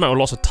 but it's a good map with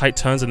lots of tight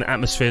turns and the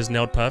atmosphere is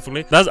nailed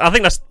perfectly. I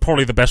think that's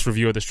probably the best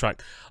review of this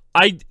track.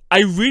 I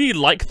really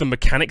like the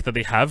mechanic that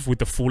they have with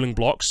the falling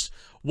blocks.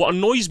 What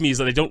annoys me is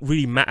that they don't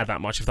really matter that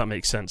much, if that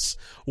makes sense.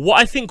 What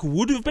I think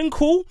would have been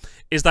cool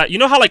is that, you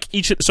know how like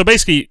each of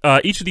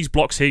these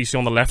blocks here you see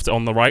on the left and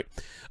on the right,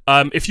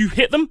 if you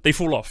hit them, they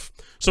fall off.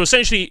 So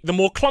essentially, the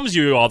more clumsy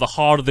you are, the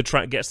harder the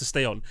track gets to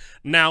stay on.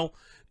 Now,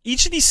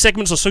 each of these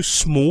segments are so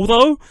small,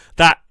 though,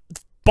 that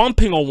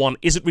bumping on one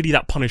isn't really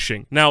that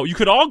punishing. Now, you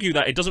could argue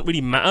that it doesn't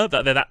really matter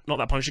that they're not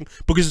that punishing,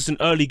 because it's an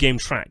early game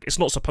track. It's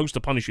not supposed to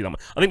punish you that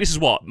much. I think this is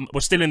what?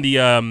 We're still in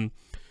the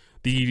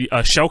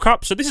Shell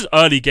Cup, so this is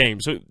early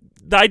game. So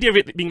the idea of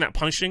it being that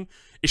punishing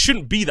it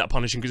shouldn't be that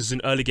punishing because it's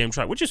an early game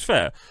track, which is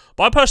fair.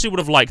 But I personally would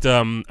have liked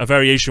a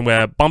variation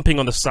where bumping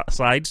on the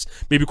sides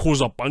maybe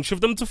caused a bunch of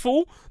them to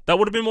fall. That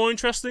would have been more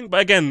interesting. But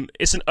again,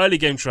 it's an early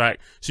game track,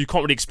 so you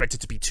can't really expect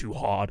it to be too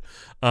hard.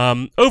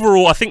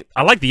 Overall, I think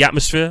I like the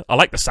atmosphere. I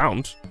like the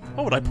sound.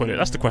 Where would I put it?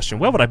 That's the question.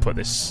 Where would I put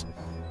this?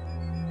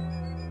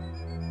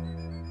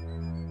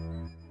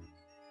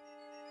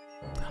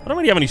 I don't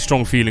really have any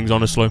strong feelings,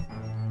 honestly.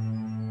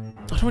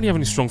 I don't really have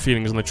any strong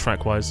feelings on the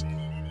track-wise.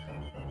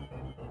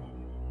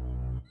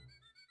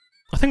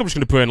 I think I'm just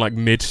gonna put it in, like,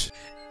 mid.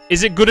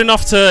 Is it good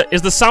enough to...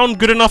 Is the sound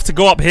good enough to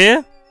go up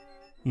here?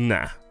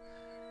 Nah.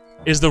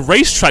 Is the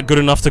racetrack good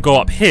enough to go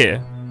up here?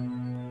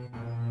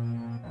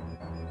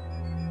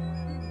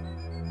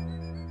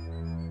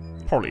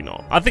 Probably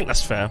not. I think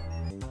that's fair.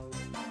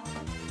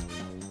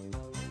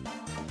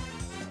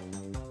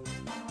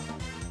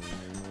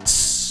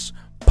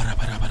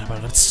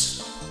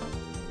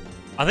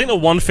 I think the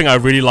one thing I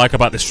really like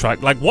about this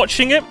track, like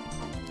watching it,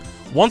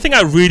 one thing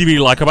I really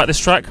like about this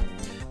track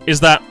is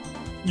that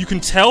you can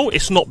tell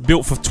it's not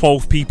built for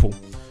 12 people.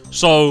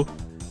 So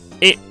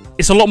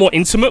it's a lot more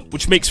intimate,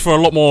 which makes for a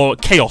lot more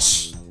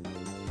chaos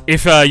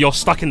if you're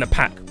stuck in the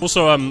pack.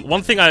 Also,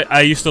 one thing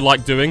I used to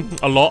like doing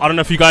a lot, I don't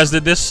know if you guys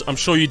did this, I'm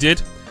sure you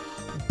did,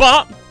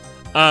 but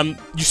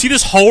you see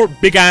this whole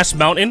big ass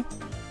mountain?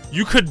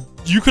 You could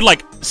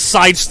like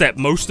sidestep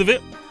most of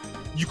it.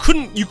 You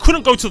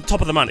couldn't go to the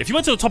top of the mountain. If you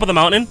went to the top of the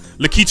mountain,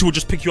 Lakitu would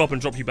just pick you up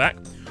and drop you back.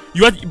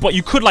 But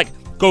you could like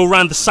go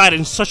around the side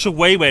in such a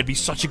way where it'd be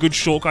such a good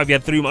shortcut if you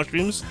had 3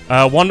 mushrooms.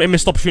 One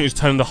missed opportunity is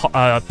turning the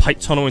pipe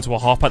tunnel into a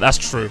half pipe. That's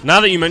true. Now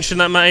that you mention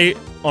that, mate,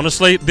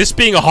 honestly, this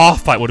being a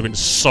half pipe would have been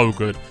so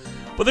good.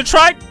 But the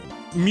track,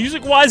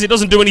 music-wise, it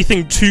doesn't do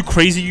anything too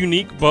crazy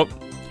unique, but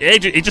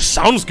it just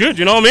sounds good.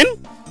 You know what I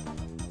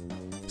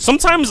mean?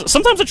 Sometimes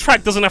a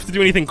track doesn't have to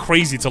do anything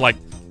crazy to like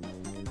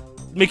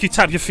make you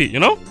tap your feet. You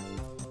know?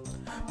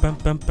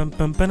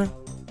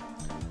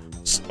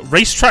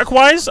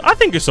 Racetrack-wise, I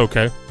think it's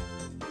okay.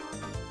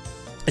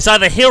 It's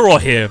either here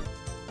or here,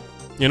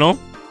 you know?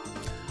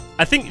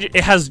 I think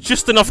it has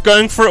just enough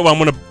going for it where I'm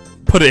gonna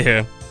put it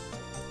here.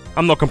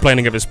 I'm not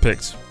complaining if it's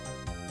picked.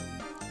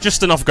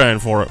 Just enough going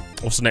for it.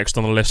 What's next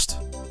on the list?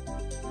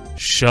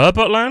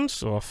 Sherbet Land?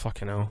 Oh,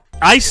 fucking hell.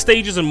 Ice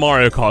stages and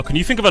Mario Kart. Can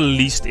you think of a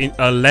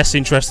less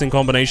interesting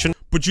combination?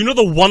 But you know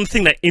the one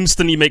thing that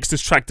instantly makes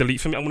this track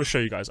delete for me? I'm gonna show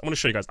you guys. I'm gonna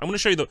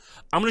show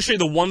you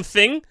the one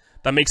thing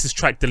that makes this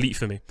track delete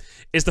for me.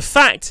 Is the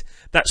fact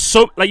that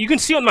like you can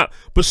see on the map,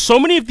 but so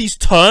many of these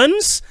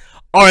turns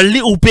are a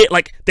little bit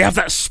like they have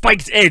that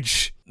spiked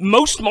edge.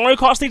 Most Mario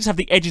Kart stages have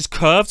the edges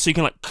curved, so you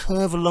can like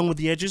curve along with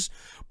the edges.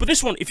 But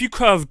this one, if you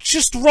curve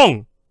just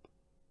wrong,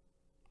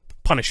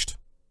 punished.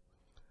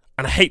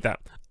 And I hate that.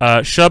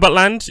 Sherbet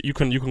Land, you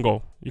can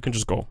go. You can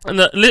just go. And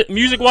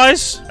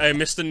music-wise, hey,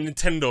 Mr.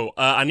 Nintendo,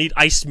 I need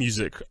ice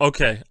music.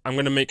 Okay, I'm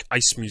gonna make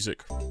ice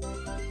music.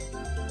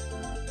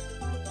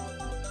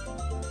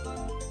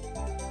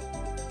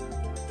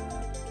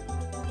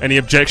 Any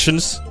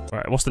objections?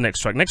 Alright, what's the next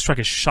track? Next track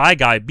is Shy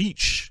Guy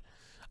Beach.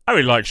 I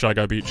really like Shy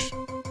Guy Beach.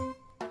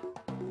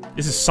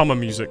 This is summer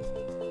music.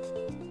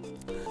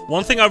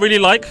 One thing I really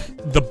like,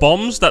 the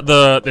bombs that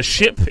the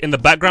ship in the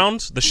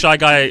background, the Shy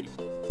Guy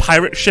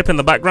pirate ship in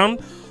the background,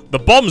 the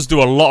bombs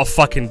do a lot of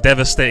fucking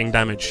devastating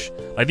damage.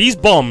 Like, these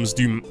bombs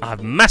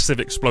have massive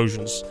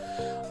explosions.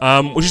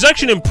 Which is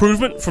actually an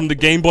improvement from the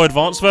Game Boy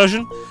Advance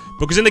version.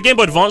 Because in the Game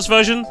Boy Advance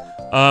version,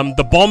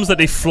 the bombs that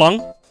they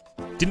flung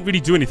didn't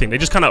really do anything. They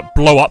just kind of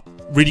blow up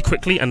really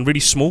quickly and really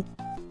small.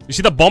 You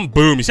see the bomb?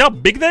 Boom. You see how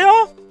big they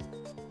are?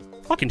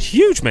 Fucking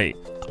huge, mate.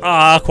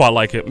 I quite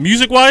like it.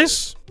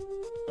 Music-wise,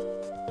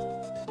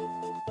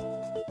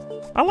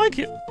 I like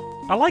it.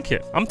 I like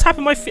it. I'm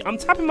tapping my feet. I'm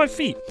tapping my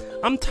feet.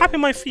 I'm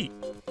tapping my feet.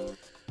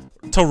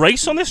 To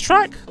race on this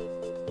track?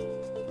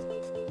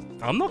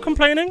 I'm not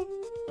complaining.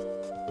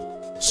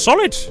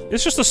 Solid.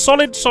 It's just a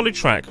solid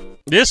track.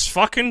 This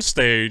fucking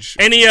stage.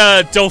 Any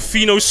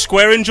Delfino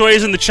Square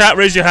enjoyers in the chat?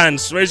 Raise your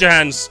hands. Raise your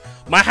hands.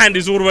 My hand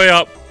is all the way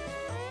up.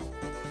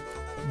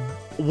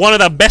 One of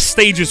the best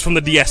stages from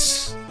the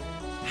DS.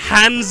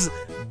 Hands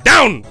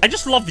down. I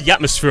just love the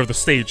atmosphere of the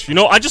stage. You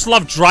know, I just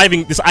love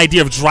driving, this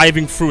idea of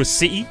driving through a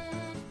city.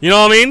 You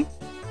know what I mean?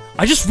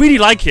 I just really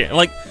like it.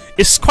 Like,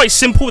 it's quite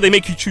simple. They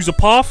make you choose a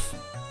path.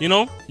 You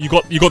know, you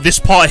got this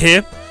part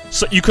here,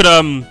 so you could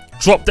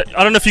drop.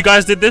 I don't know if you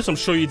guys did this. I'm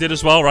sure you did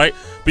as well, right?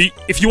 But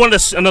if you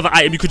wanted another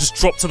item, you could just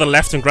drop to the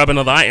left and grab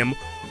another item.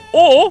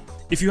 Or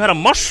if you had a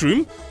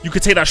mushroom, you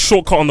could take that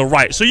shortcut on the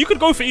right. So you could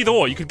go for either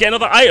or. You could get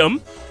another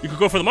item. You could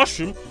go for the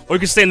mushroom, or you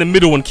could stay in the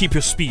middle and keep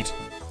your speed.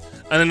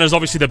 And then there's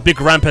obviously the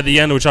big ramp at the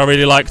end, which I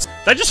really liked.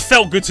 That just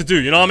felt good to do.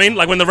 You know what I mean?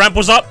 Like when the ramp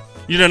was up,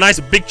 you did a nice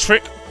big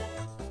trick.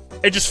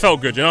 It just felt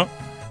good, you know?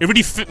 It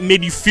really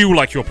made you feel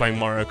like you were playing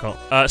Mario Kart.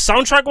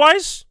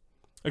 Soundtrack-wise?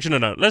 Actually,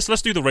 no.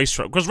 Let's do the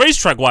racetrack. Because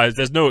racetrack-wise,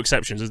 there's no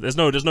exceptions. There's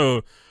no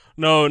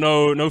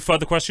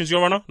further questions,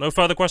 Your Honor. No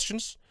further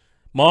questions.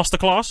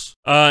 Masterclass.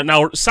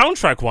 Now,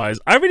 soundtrack-wise,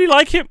 I really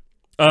like it.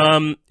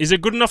 Is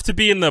it good enough to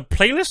be in the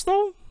playlist,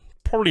 though?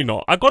 Probably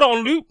not. I got it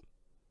on loop.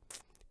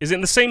 Is it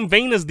in the same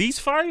vein as these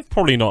 5?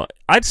 Probably not.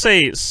 I'd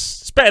say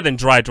it's better than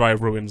Dry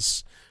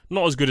UwUins.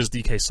 Not as good as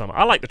DK Summer.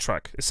 I like the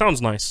track. It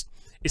sounds nice.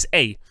 It's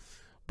A.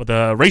 But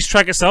the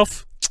racetrack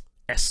itself,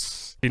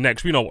 S.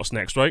 Next, we know what's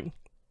next, right?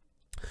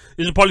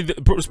 This is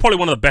probably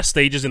one of the best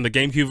stages in the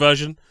GameCube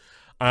version.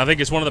 And I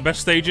think it's one of the best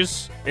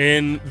stages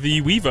in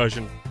the Wii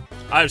version.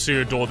 I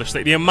absolutely adore this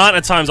stage. The amount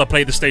of times I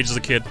played the stage as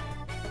a kid.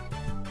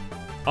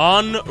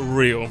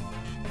 Unreal.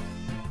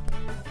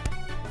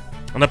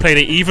 And I played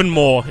it even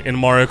more in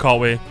Mario Kart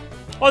Wii.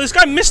 Oh, this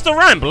guy missed the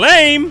ramp.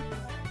 Lame!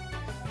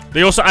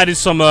 They also added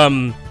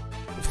some,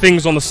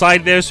 things on the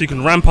side there so you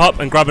can ramp up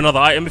and grab another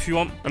item if you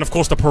want. And of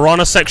course the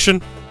piranha section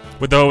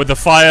with the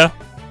fire.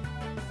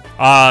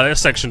 That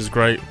section is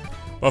great.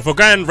 But for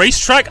going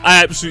racetrack,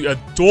 I absolutely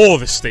adore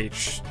this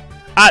stage.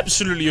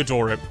 Absolutely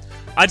adore it.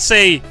 I'd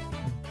say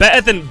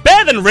better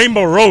than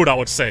Rainbow Road, I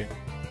would say.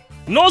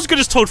 Not as good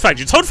as Toad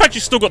Factory. Toad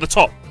Factory still got the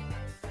top.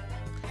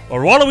 But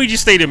Waluigi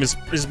Stadium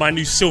is my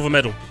new silver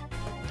medal.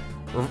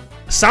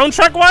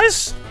 Soundtrack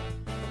wise,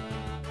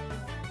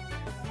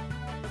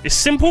 it's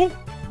simple.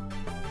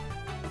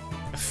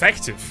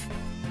 Effective.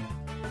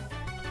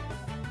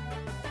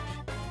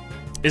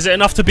 Is it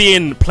enough to be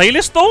in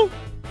playlist though?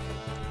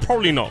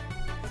 Probably not.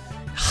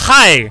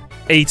 High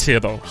A tier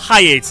though.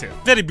 High A tier.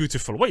 Very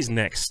beautiful. What is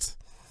next?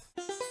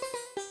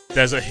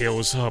 Desert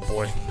Hills. Oh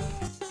boy.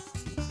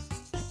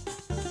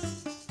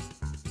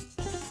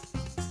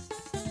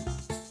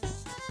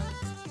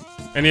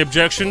 Any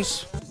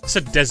objections? It's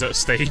a desert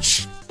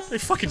stage. They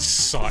fucking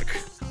suck.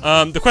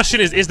 The question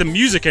is the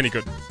music any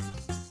good?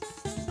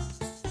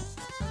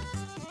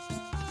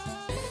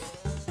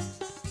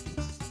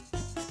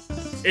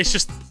 It's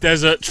just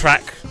desert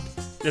track.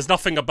 There's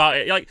nothing about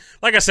it.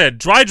 Like I said,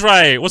 Dry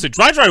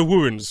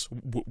UwUins?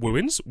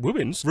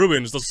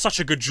 UwUins does such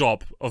a good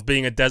job of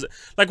being a desert.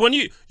 Like when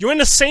you're in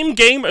the same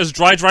game as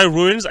Dry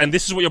UwUins and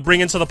this is what you're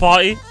bringing to the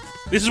party?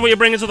 This is what you're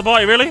bringing to the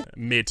party, really?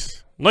 Mid.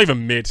 Not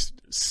even mid.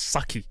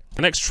 Sucky.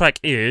 The next track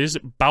is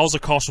Bowser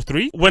Castle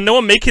 3. When they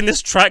were making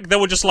this track, they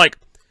were just like,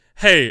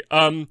 hey,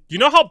 you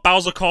know how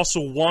Bowser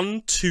Castle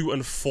 1, 2,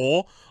 and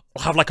 4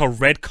 have like a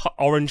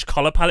red-orange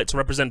color palette to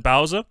represent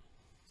Bowser?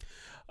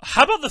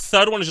 How about the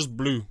third one is just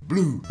blue?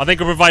 Blue. I think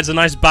it provides a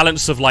nice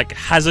balance of like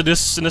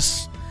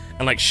hazardousness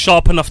and like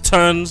sharp enough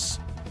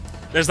turns.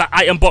 There's that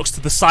item box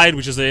to the side,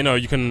 which is, you know,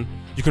 you can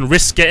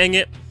risk getting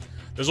it.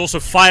 There's also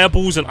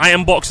fireballs and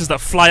item boxes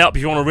that fly up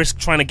if you want to risk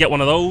trying to get one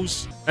of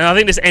those. And I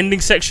think this ending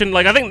section,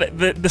 like I think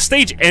the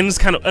stage ends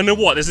kind of, and then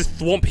what? There's this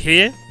thwomp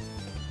here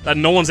that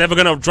no one's ever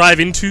gonna drive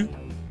into.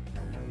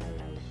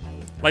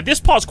 Like this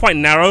part's quite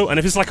narrow, and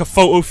if it's like a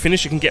photo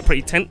finish, it can get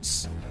pretty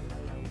tense.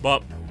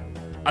 But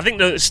I think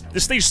the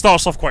stage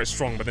starts off quite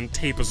strong, but then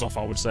tapers off,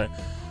 I would say.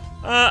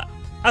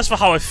 As for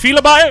how I feel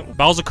about it,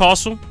 Bowser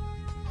Castle.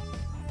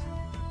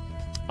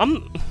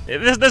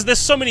 There's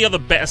so many other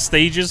better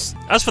stages.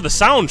 As for the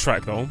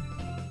soundtrack, though,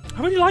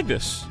 I really like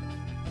this.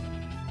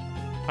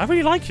 I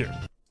really like it.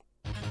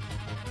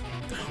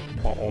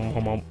 I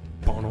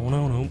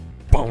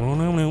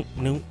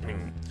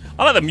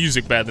like the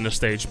music better than the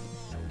stage.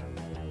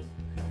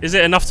 Is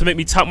it enough to make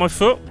me tap my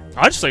foot?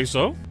 I'd say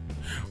so.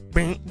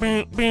 I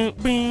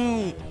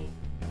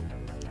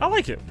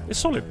like it. It's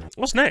solid.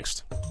 What's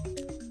next?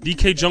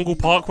 DK Jungle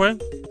Parkway?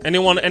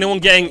 Anyone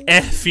getting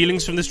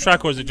feelings from this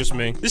track, or is it just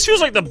me? This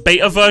feels like the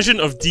beta version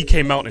of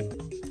DK Mountain.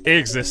 It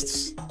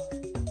exists.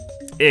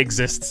 It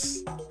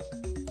exists.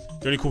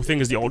 The only cool thing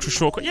is the ultra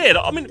shortcut. Yeah,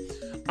 I mean,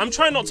 I'm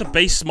trying not to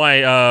base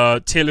my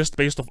tier list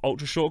based off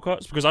ultra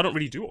shortcuts, because I don't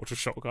really do ultra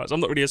shortcuts.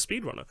 I'm not really a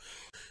speedrunner.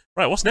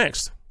 Right, what's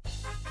next?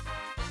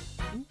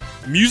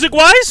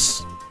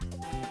 Music-wise?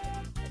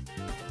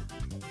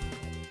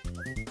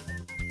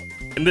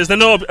 And there's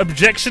no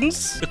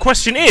objections? The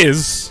question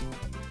is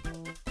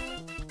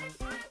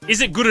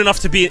it good enough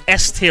to be an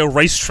S-tier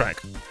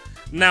racetrack?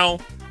 Now,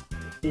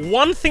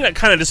 one thing that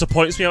kind of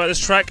disappoints me about this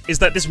track is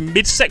that this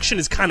midsection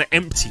is kind of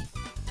empty.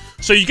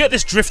 So you get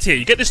this drift here,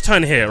 you get this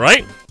turn here,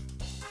 right?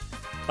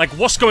 Like,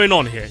 what's going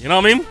on here? You know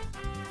what I mean?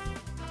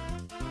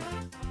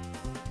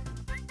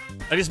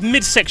 Like, this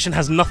midsection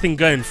has nothing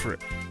going for it.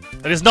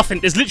 Like,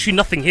 there's literally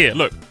nothing here,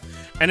 look.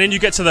 And then you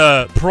get to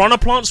the piranha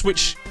plants,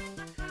 which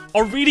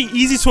are really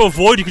easy to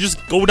avoid. You can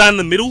just go down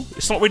the middle.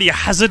 It's not really a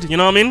hazard, you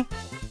know what I mean?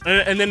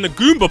 And then the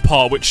Goomba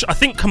part, which I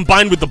think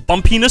combined with the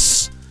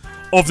bumpiness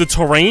of the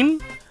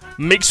terrain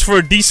makes for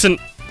a decent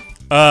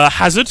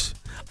hazard.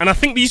 And I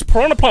think these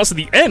piranha plants at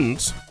the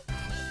end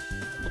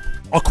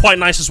are quite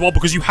nice as well,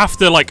 because you have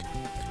to, like,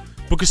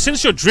 because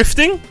since you're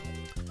drifting,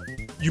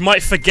 you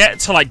might forget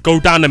to, like, go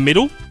down the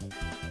middle.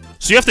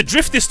 So you have to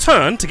drift this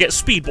turn to get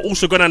speed, but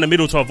also go down the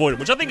middle to avoid it,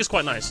 which I think is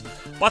quite nice.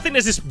 But I think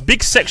there's this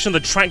big section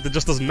of the track that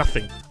just does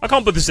nothing. I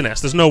can't put this in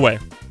S, there's no way.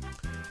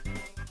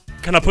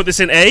 Can I put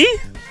this in A?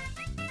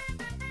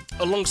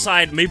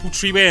 Alongside Maple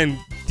Treeway and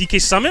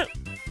DK Summit?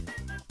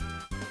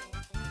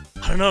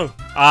 I don't know.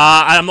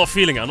 I'm not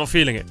feeling it, I'm not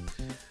feeling it.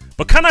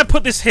 But can I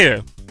put this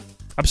here?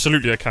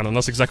 Absolutely I can, and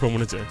that's exactly what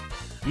I'm gonna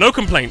do. No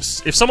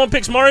complaints. If someone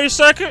picks Mario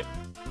Circuit,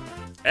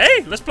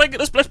 Hey, let's play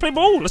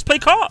ball. Let's play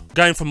kart.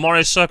 Going from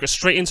Mario Circuit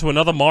straight into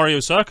another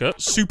Mario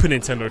Circuit. Super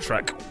Nintendo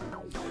track.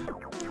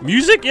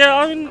 Music? Yeah,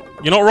 I mean,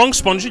 you're not wrong,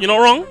 Spongy. You're not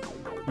wrong.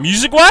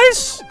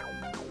 Music-wise,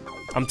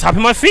 I'm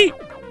tapping my feet.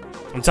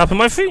 I'm tapping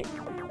my feet.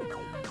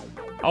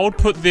 I would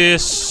put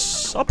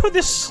this... I'll put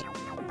this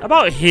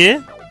about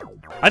here.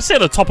 I'd say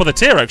at the top of the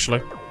tier,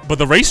 actually. But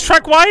the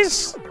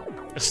racetrack-wise,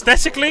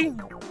 aesthetically,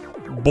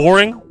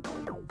 boring.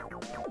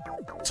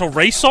 To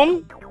race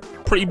on,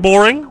 pretty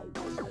boring.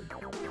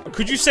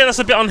 Could you say that's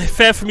a bit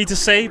unfair for me to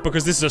say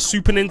because this is a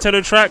Super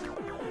Nintendo track?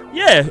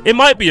 Yeah, it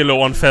might be a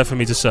little unfair for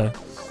me to say.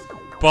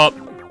 But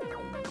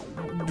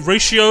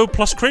ratio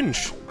plus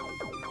cringe.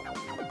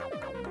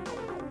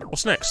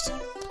 What's next?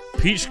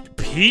 Peach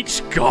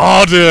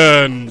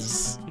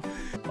Gardens.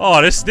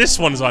 Oh, this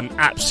one's an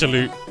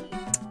absolute.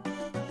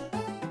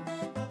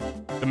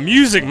 The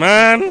music,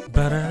 man.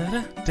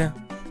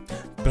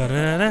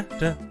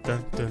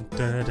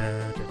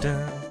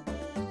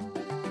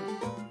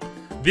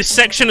 This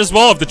section as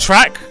well of the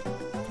track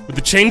with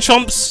the chain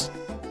chomps.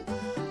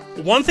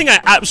 One thing I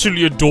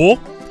absolutely adore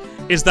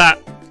is that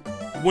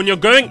when you're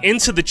going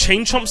into the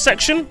chain chomp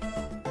section,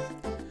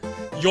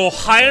 you're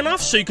high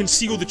enough so you can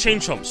see all the chain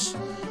chomps.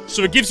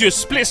 So it gives you a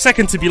split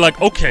second to be like,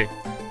 okay,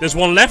 there's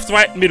one left,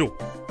 right, middle.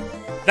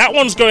 That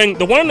one's going,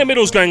 the one in the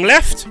middle is going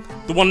left,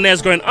 the one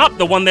there's going up,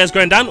 the one there's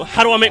going down.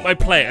 How do I make my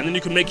play? And then you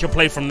can make your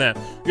play from there.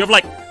 You have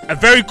like a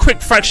very quick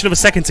fraction of a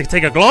second to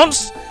take a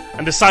glance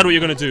and decide what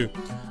you're gonna do.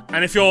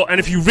 And if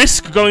you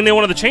risk going near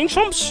one of the chain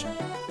chomps,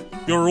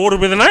 you're rewarded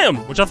with an item,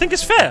 which I think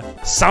is fair.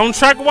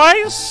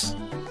 Soundtrack-wise,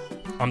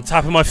 I'm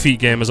tapping my feet,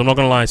 gamers. I'm not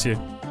gonna lie to you.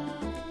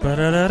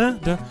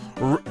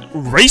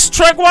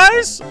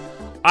 Racetrack-wise,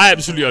 I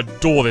absolutely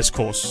adore this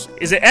course.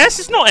 Is it S?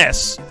 It's not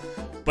S,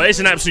 but it's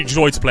an absolute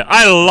joy to play.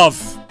 I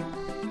love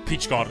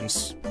Peach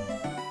Gardens.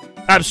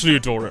 Absolutely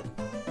adore it.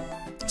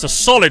 It's a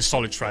solid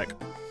track.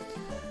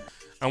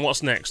 And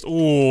what's next?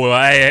 Ooh,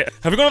 have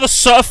we got another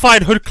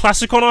certified hood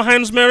classic on our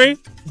hands, Mary?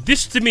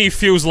 This to me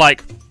feels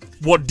like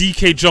what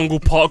DK Jungle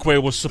Parkway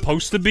was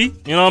supposed to be.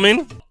 You know what I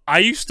mean? I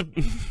used to...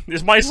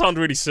 This might sound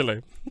really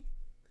silly.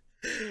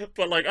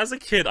 But like, as a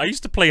kid, I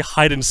used to play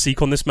hide and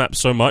seek on this map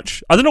so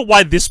much. I don't know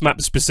why this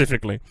map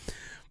specifically.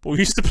 But we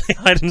used to play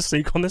hide and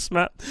seek on this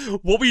map.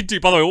 What we do,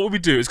 by the way, what we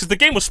do is... Because the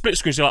game was split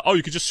screen, so you're like, oh,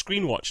 you could just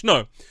screen watch.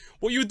 No.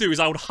 What you would do is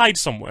I would hide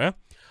somewhere.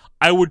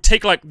 I would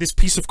take like this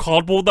piece of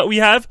cardboard that we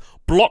have,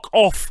 block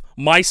off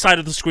my side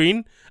of the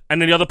screen, and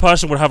then the other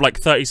person would have like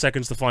 30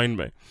 seconds to find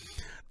me.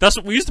 That's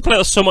what we used to play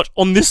that so much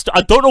on this.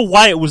 I don't know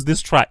why it was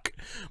this track,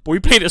 but we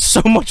played it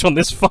so much on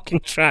this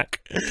fucking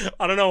track.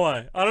 I don't know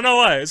why. I don't know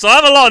why. So I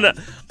have a lot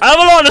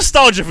of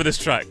nostalgia for this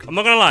track. I'm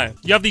not gonna lie.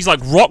 You have these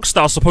like rocks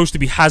that are supposed to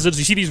be hazards.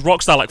 You see these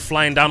rocks that are like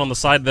flying down on the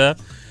side there.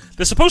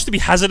 They're supposed to be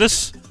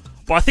hazardous,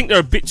 but I think they're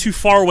a bit too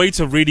far away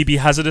to really be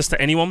hazardous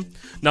to anyone.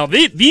 Now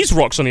these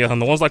rocks on the other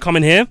hand, the ones that come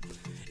in here,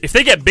 if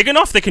they get big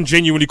enough, they can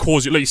genuinely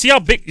cause you. Look, you see how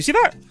big? You see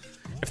that?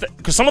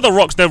 Because some of the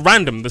rocks, they're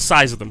random, the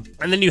size of them.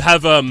 And then you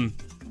have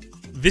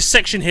this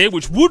section here,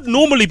 which would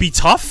normally be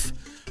tough.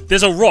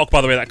 There's a rock, by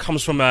the way, that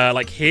comes from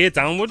like here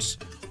downwards.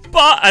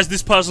 But as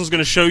this person's going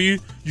to show you,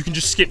 you can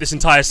just skip this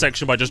entire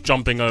section by just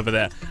jumping over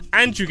there,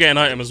 and you get an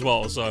item as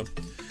well. So,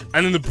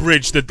 and then the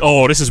bridge.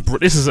 This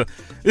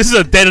is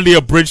a deadlier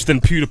bridge than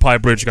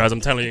PewDiePie bridge, guys.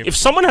 I'm telling you. If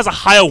someone has a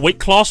higher weight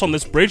class on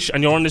this bridge,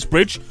 and you're on this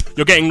bridge,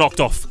 you're getting knocked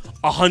off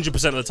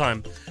 100% of the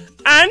time.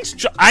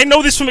 And I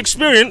know this from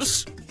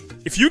experience.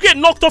 If you get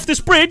knocked off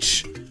this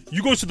bridge,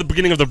 you go to the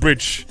beginning of the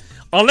bridge.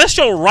 Unless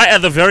you're right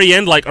at the very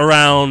end, like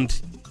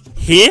around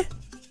here.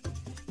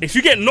 If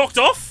you get knocked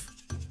off,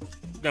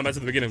 no, back to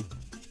the beginning.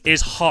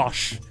 It's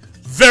harsh.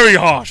 Very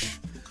harsh.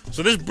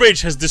 So this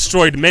bridge has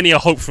destroyed many a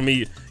hope for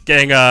me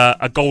getting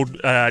a gold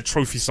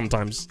trophy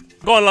sometimes.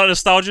 Got a lot of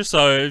nostalgia,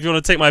 so if you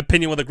want to take my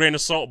opinion with a grain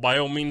of salt, by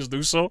all means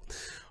do so.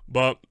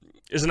 But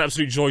it's an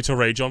absolute joy to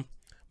rage on.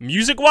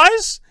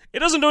 Music-wise, it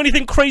doesn't do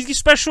anything crazy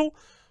special,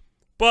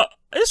 but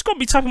it's got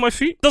me tapping my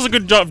feet. It does a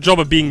good job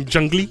of being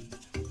jungly,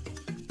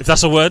 if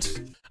that's a word.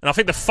 And I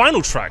think the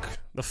final track,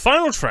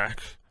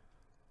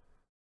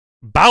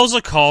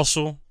 Bowser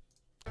Castle,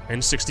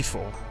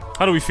 N64.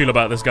 How do we feel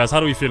about this, guys? How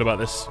do we feel about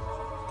this?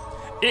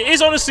 It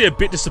is honestly a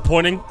bit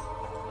disappointing.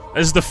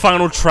 This is the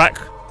final track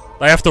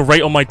that I have to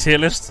rate on my tier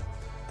list,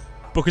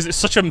 because it's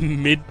such a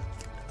mid...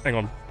 Hang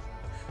on.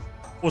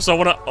 Also, I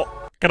wanna...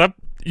 Oh, can I...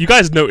 You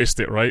guys noticed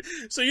it, right?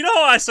 So you know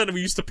how I said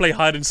we used to play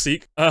hide and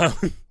seek?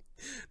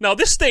 Now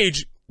this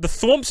stage, the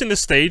thwomps in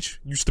this stage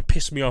used to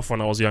piss me off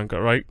when I was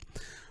younger, right?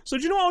 So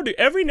do you know what I would do?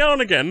 Every now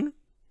and again,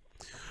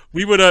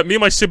 we would, me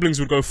and my siblings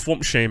would go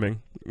thwomp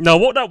shaming. Now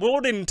what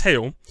would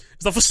entail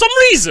is that for some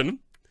reason,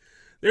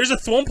 there is a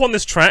thwomp on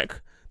this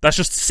track that's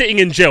just sitting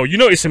in jail. You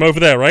notice him over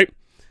there, right?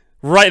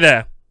 Right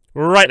there.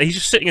 Right there. He's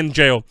just sitting in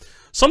jail.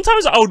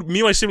 Sometimes me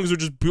and my siblings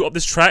would just boot up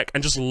this track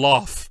and just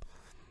laugh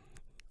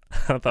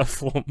at that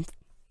thwomp.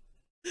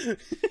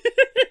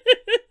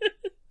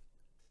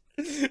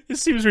 It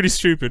seems really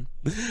stupid,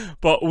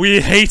 but we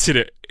hated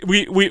it.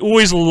 We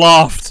always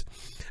laughed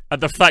at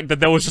the fact that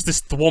there was just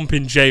this thwomp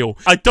in jail.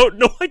 I don't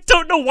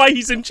know why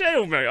he's in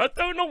jail, mate. I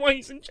don't know why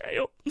he's in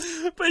jail.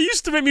 But it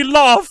used to make me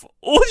laugh.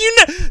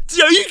 Did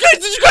you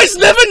guys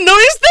never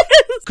notice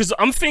this? Because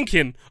I'm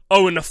thinking,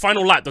 oh, in the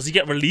final lap, does he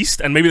get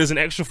released? And maybe there's an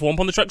extra thwomp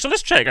on the track. So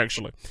let's check,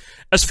 actually.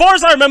 As far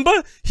as I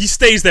remember, he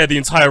stays there the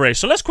entire race.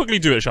 So let's quickly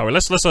do it, shall we?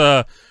 Let's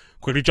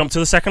quickly jump to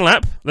the second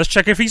lap. Let's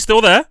check if he's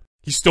still there.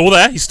 He's still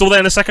there. He's still there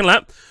in the second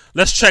lap.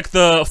 Let's check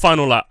the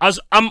final lap.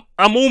 I'm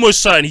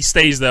almost certain he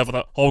stays there for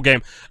the whole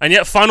game. And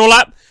yet, final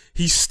lap,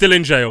 he's still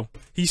in jail.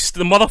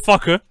 The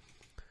motherfucker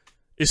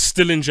is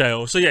still in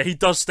jail. So yeah, he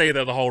does stay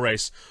there the whole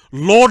race.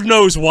 Lord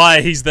knows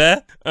why he's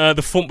there.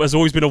 The thump has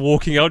always been a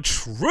walking out.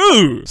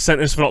 True.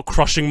 Sentence for not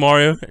crushing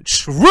Mario.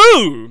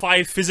 True.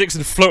 5 physics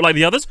and float like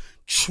the others.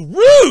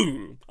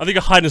 True. I think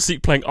a hide and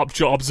seek playing up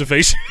to your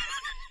observation.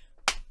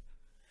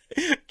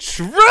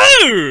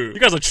 True. You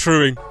guys are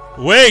truing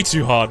way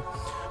too hard.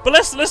 But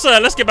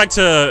let's get back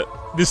to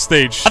this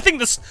stage. I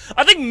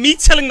think me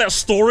telling that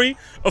story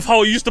of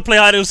how I used to play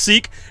hide and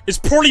seek is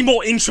probably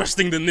more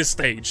interesting than this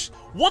stage.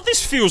 What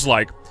this feels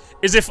like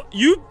is if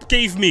you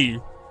gave me,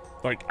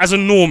 like, as a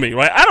normie,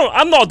 right?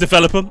 I'm not a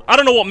developer. I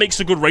don't know what makes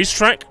a good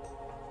racetrack.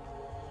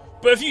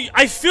 But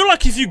I feel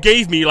like if you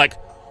gave me, like,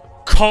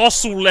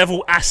 castle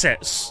level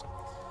assets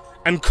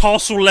and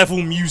castle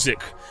level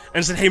music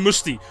and said, hey,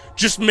 Musti,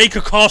 just make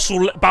a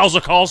Bowser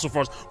Castle for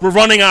us. We're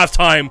running out of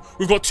time.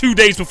 We've got 2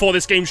 days before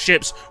this game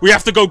ships. We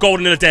have to go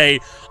golden in a day.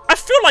 I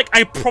feel like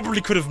I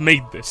probably could have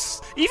made this.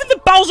 Even the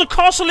Bowser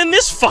Castle in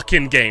this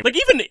fucking game. Like,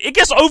 even it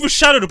gets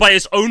overshadowed by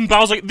its own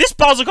Bowser. This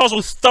Bowser Castle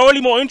is thoroughly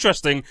more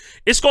interesting.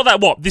 It's got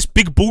that, this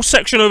big ball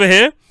section over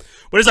here?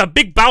 Where there's that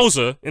big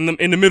Bowser in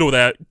the middle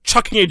there,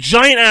 chucking a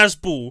giant-ass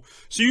ball.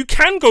 So you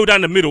can go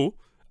down the middle,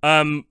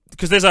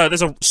 because there's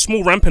a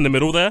small ramp in the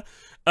middle there.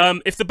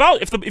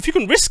 If you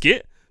can risk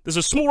it, there's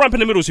a small ramp in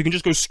the middle, so you can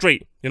just go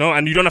straight, you know,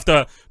 and you don't have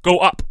to go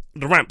up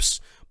the ramps.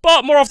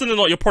 But more often than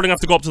not, you're probably gonna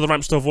have to go up to the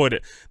ramps to avoid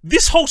it.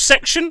 This whole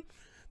section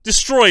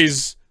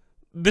destroys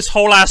this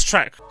whole ass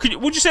track.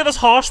 Would you say that's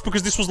harsh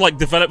because this was like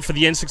developed for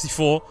the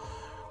N64?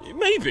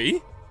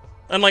 Maybe.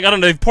 And like I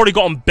don't know, they've probably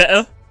gotten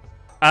better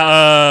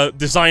at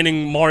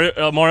designing Mario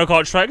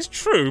Kart tracks.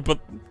 True, but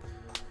do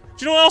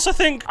you know what else I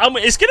think?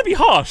 It's gonna be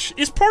harsh.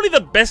 It's probably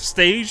the best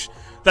stage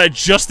that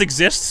just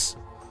exists.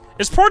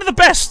 It's probably the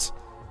best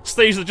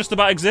stage that just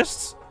about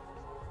exists.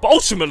 But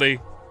ultimately,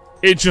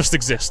 it just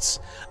exists.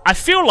 I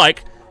feel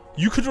like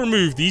you could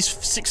remove these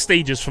 6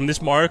 stages from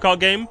this Mario Kart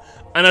game,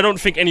 and I don't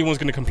think anyone's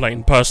going to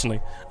complain,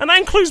 personally. And that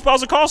includes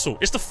Bowser Castle.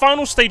 It's the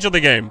final stage of the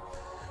game.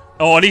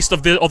 Or at least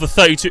of the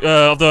 32,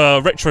 of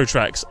the retro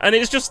tracks. And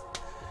it's just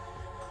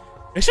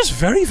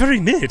very, very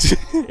mid.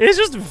 It's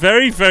just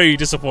very, very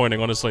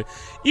disappointing, honestly.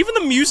 Even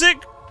the music...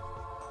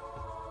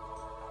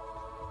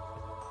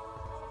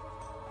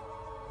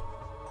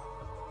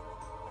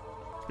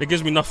 It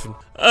gives me nothing.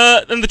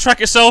 And the track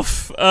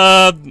itself,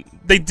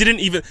 they didn't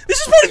even... This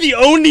is probably the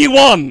only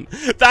one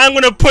that I'm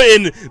going to put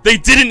in. They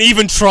didn't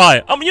even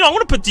try. I mean, you know, I'm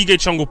going to put DK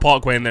Jungle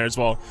Parkway in there as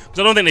well. Because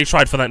I don't think they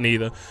tried for that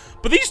neither.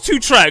 But these 2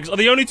 tracks are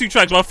the only 2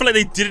 tracks where I feel like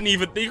they didn't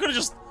even... They could have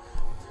just...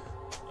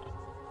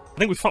 I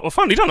think we're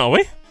finally done, are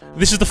we?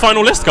 This is the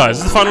final list, guys.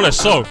 This is the final list,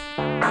 so...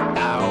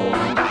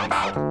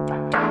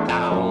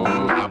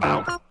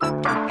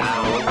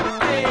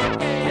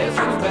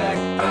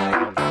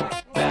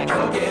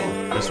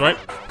 That's right.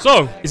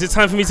 So, is it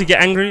time for me to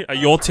get angry at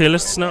your tier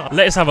lists now?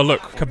 Let's have a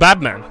look. Kebab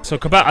Man. So,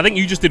 Kebab, I think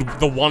you just did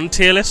the 1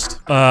 tier list.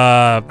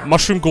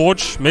 Mushroom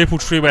Gorge, Maple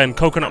Treeway, and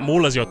Coconut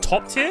Mall as your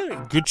top tier.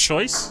 Good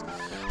choice.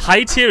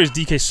 High tier is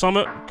DK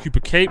Summit,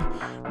 Koopa Cape,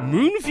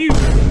 Moonview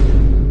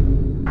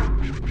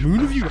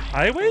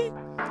Highway?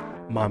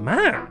 My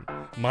man.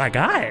 My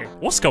guy.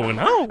 What's going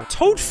on?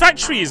 Toad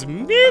Factory is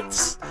mid.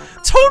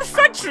 Toad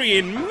Factory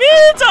in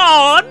mid.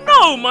 Oh,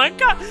 no, my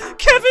God.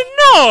 Kevin,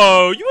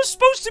 no. You were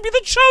supposed to be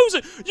the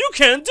chosen. You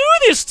can't do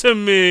this to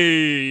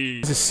me.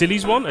 Is this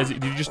Silly's one?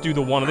 Did you just do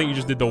the 1? I think you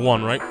just did the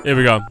 1, right? Here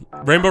we go.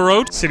 Rainbow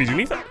Road. Silly, do you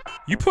need that?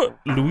 You put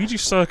Luigi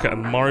Circuit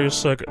and Mario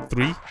Circuit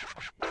 3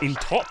 in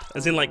top?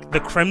 As in, like,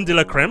 the creme de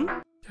la creme?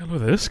 Get a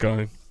load of this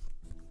guy.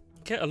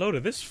 Get a load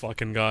of this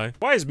fucking guy.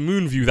 Why is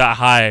Moonview that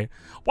high?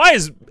 Why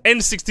is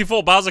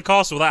N64 Bowser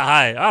Castle that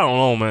high? I don't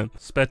know, man.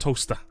 Spare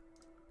toaster.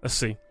 Let's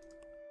see.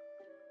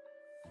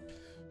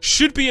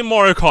 Should be in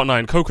Mario Kart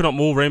 9. Coconut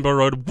Mall, Rainbow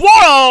Road.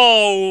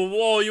 Whoa!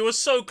 Whoa, you were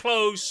so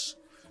close.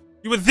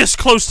 You were this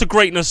close to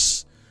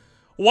greatness.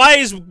 Why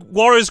is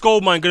Wario's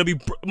Gold Mine gonna be...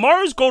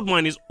 Mario's Gold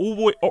Mine is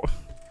always... Oh,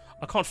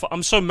 I can't...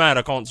 I'm so mad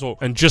I can't talk.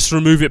 And just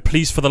remove it,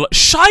 please, for the...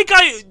 Shy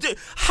Guy...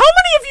 How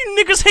many of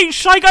you niggas hate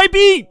Shy Guy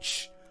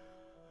Beach?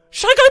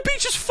 Shy Guy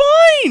Beach is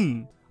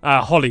fine!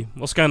 Holly.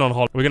 What's going on,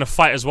 Holly? We're gonna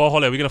fight as well,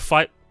 Holly. Are we gonna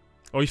fight?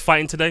 Are we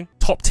fighting today?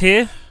 Top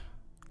tier.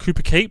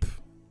 Koopa Cape.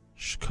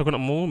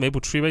 Coconut Mall. Maple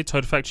Treeway.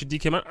 Toad Factory.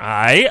 DK Man.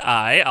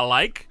 I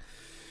like.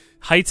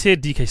 High tier.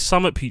 DK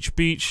Summit. Peach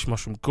Beach.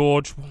 Mushroom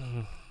Gorge.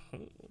 Am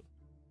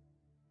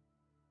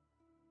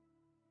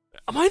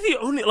I the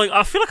only... Like,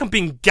 I feel like I'm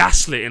being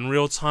gaslit in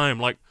real time.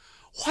 Like,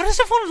 Why does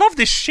everyone love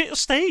this shit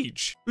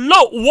stage?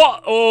 Look,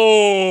 what?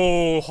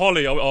 Oh,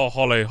 Holly. Oh,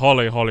 Holly.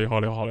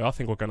 I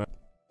think we're gonna...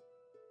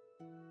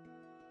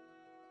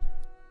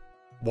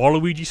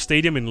 Waluigi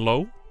Stadium in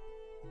low?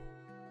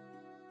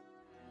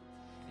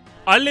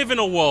 I live in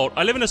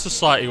a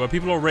society where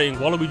people are rating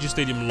Waluigi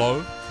Stadium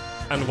low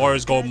and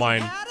Wario's Gold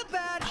Mine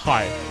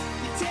high.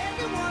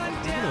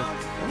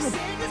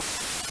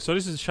 So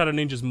this is Shadow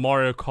Ninja's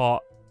Mario Kart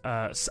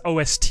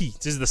OST.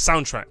 This is the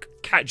soundtrack.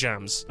 Cat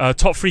Jams.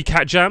 Top 3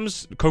 Cat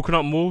Jams.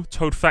 Coconut Mall,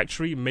 Toad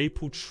Factory,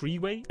 Maple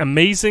Treeway.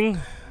 Amazing.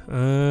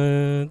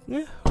 Yeah.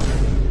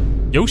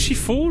 Yoshi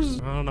Falls?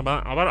 I don't know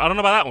about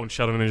that one,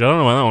 Shadow Ninja. I don't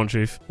know about that one,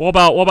 Chief. What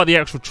about the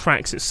actual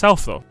tracks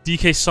itself, though?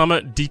 DK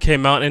Summit, DK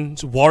Mountain,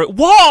 Wario.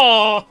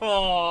 Whoa!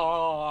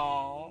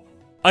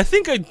 I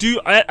think I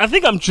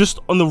think I'm just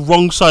on the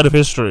wrong side of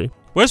history.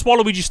 Where's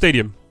Waluigi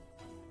Stadium?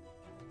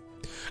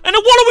 And the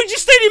Waluigi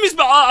Stadium is.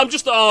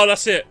 Oh,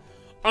 that's it.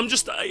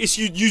 It's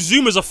you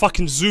zoomers are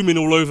fucking zooming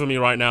all over me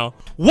right now.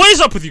 What is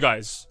up with you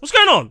guys? What's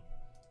going on?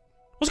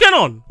 What's going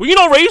on? Were you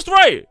not raised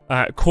right?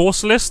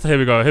 Course list. Here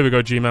we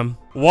go, G-Man.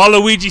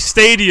 Waluigi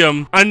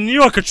Stadium. I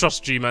knew I could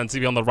trust G-Man to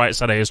be on the right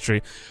side of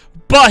history.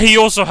 But he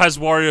also has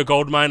Wario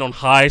Goldmine on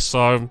high,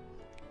 so...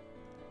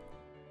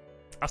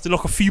 I have to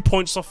knock a few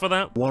points off for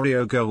that.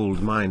 Wario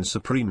Goldmine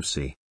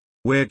Supremacy.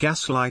 We're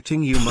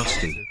gaslighting you,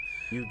 musty.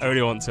 I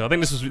really want to. I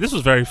think this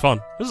was very fun.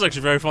 This was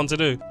actually very fun to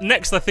do.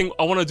 Next, I think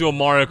I want to do a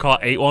Mario Kart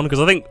 8 one, because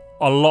I think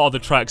a lot of the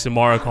tracks in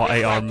Mario Kart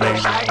 8 are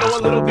amazing. I go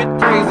a little bit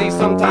crazy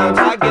sometimes.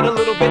 I get a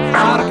little bit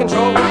out of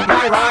control with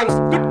my rhymes.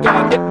 Good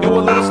God, do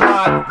a little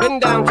slide.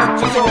 Bend down, touch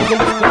your toes, and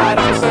just glide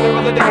at the center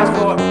of the dance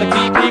floor. Like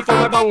TP for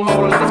my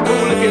bunghole, and it's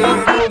cool if you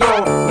love